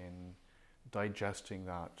importance in digesting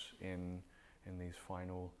that in these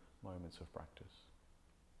final moments of practice.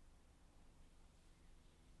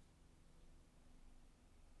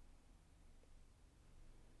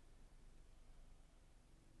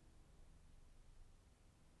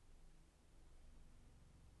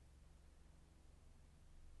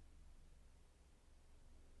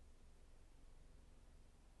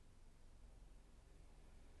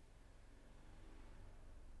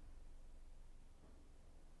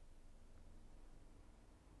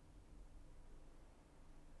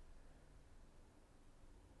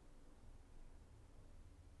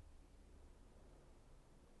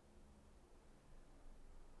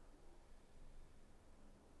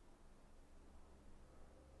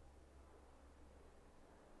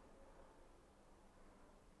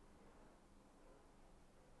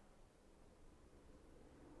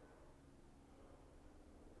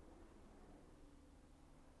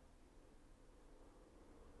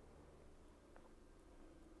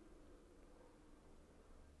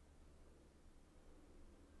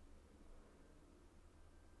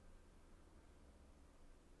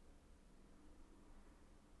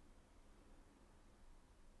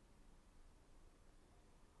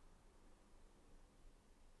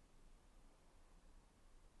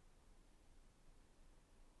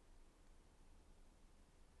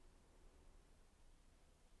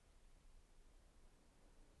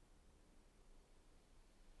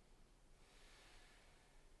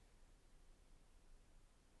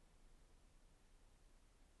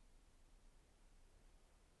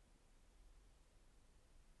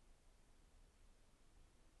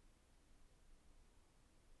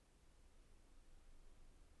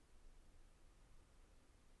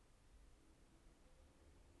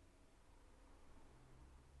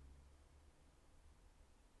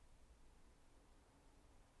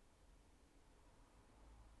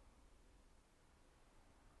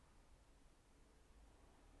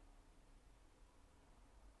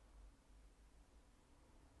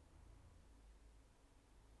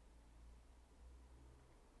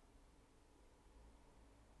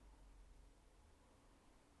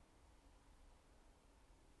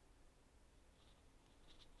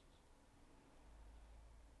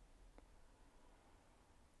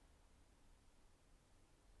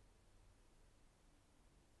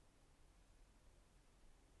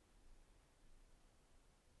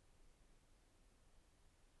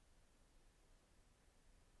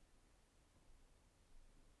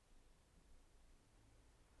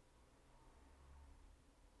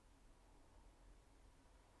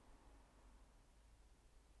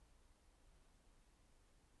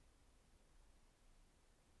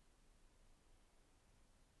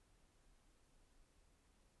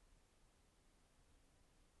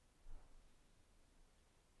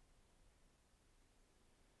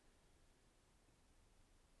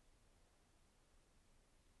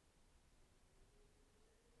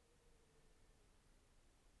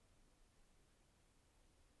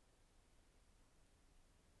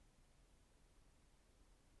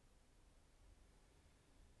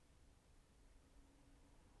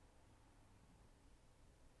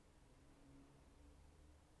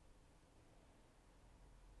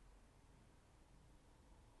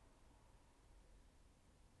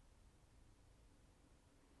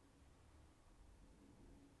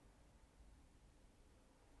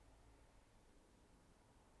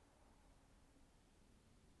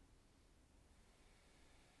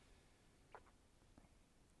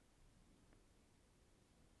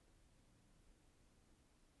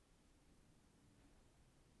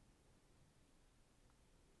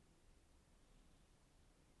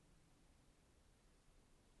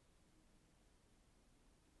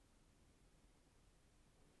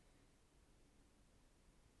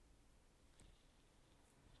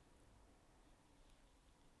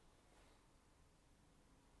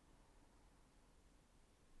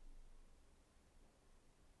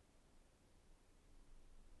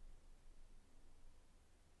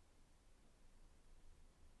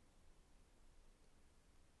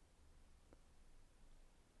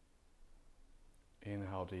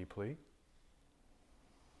 Inhale deeply.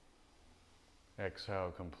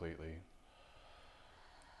 Exhale completely.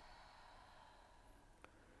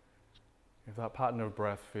 If that pattern of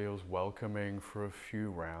breath feels welcoming for a few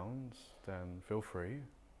rounds, then feel free.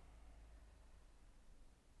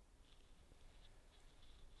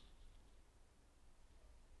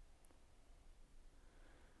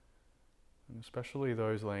 And especially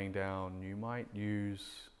those laying down, you might use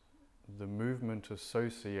the movement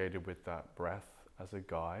associated with that breath as a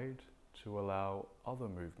guide to allow other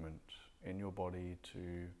movement in your body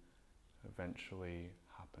to eventually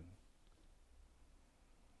happen.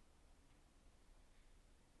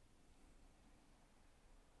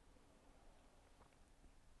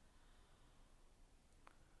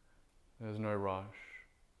 There's no rush,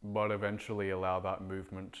 but eventually allow that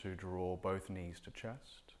movement to draw both knees to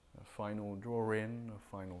chest. A final draw in,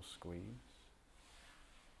 a final squeeze.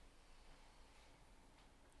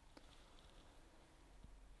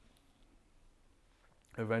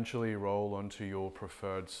 Eventually roll onto your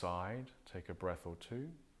preferred side. Take a breath or two.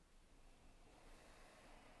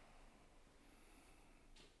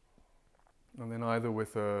 And then either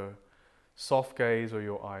with a soft gaze or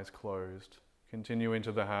your eyes closed, continue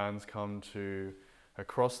into the hands, come to a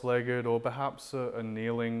cross-legged or perhaps a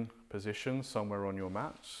kneeling position somewhere on your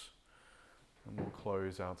mat. And we'll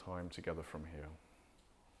close our time together from here.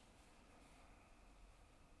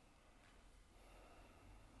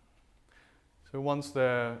 So once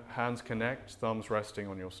their hands connect, thumbs resting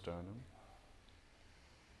on your sternum.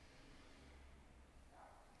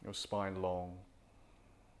 Your spine long.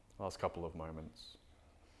 Last couple of moments.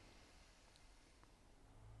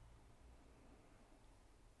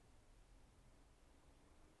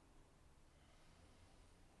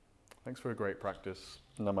 Thanks for a great practice.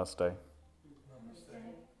 Namaste.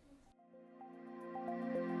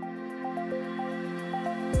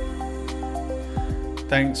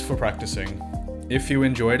 Thanks for practicing. If you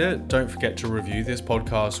enjoyed it, don't forget to review this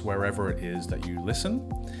podcast wherever it is that you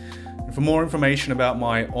listen. And for more information about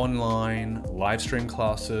my online live stream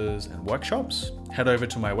classes and workshops, head over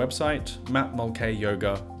to my website,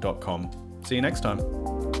 mattmulcayoga.com. See you next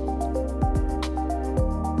time.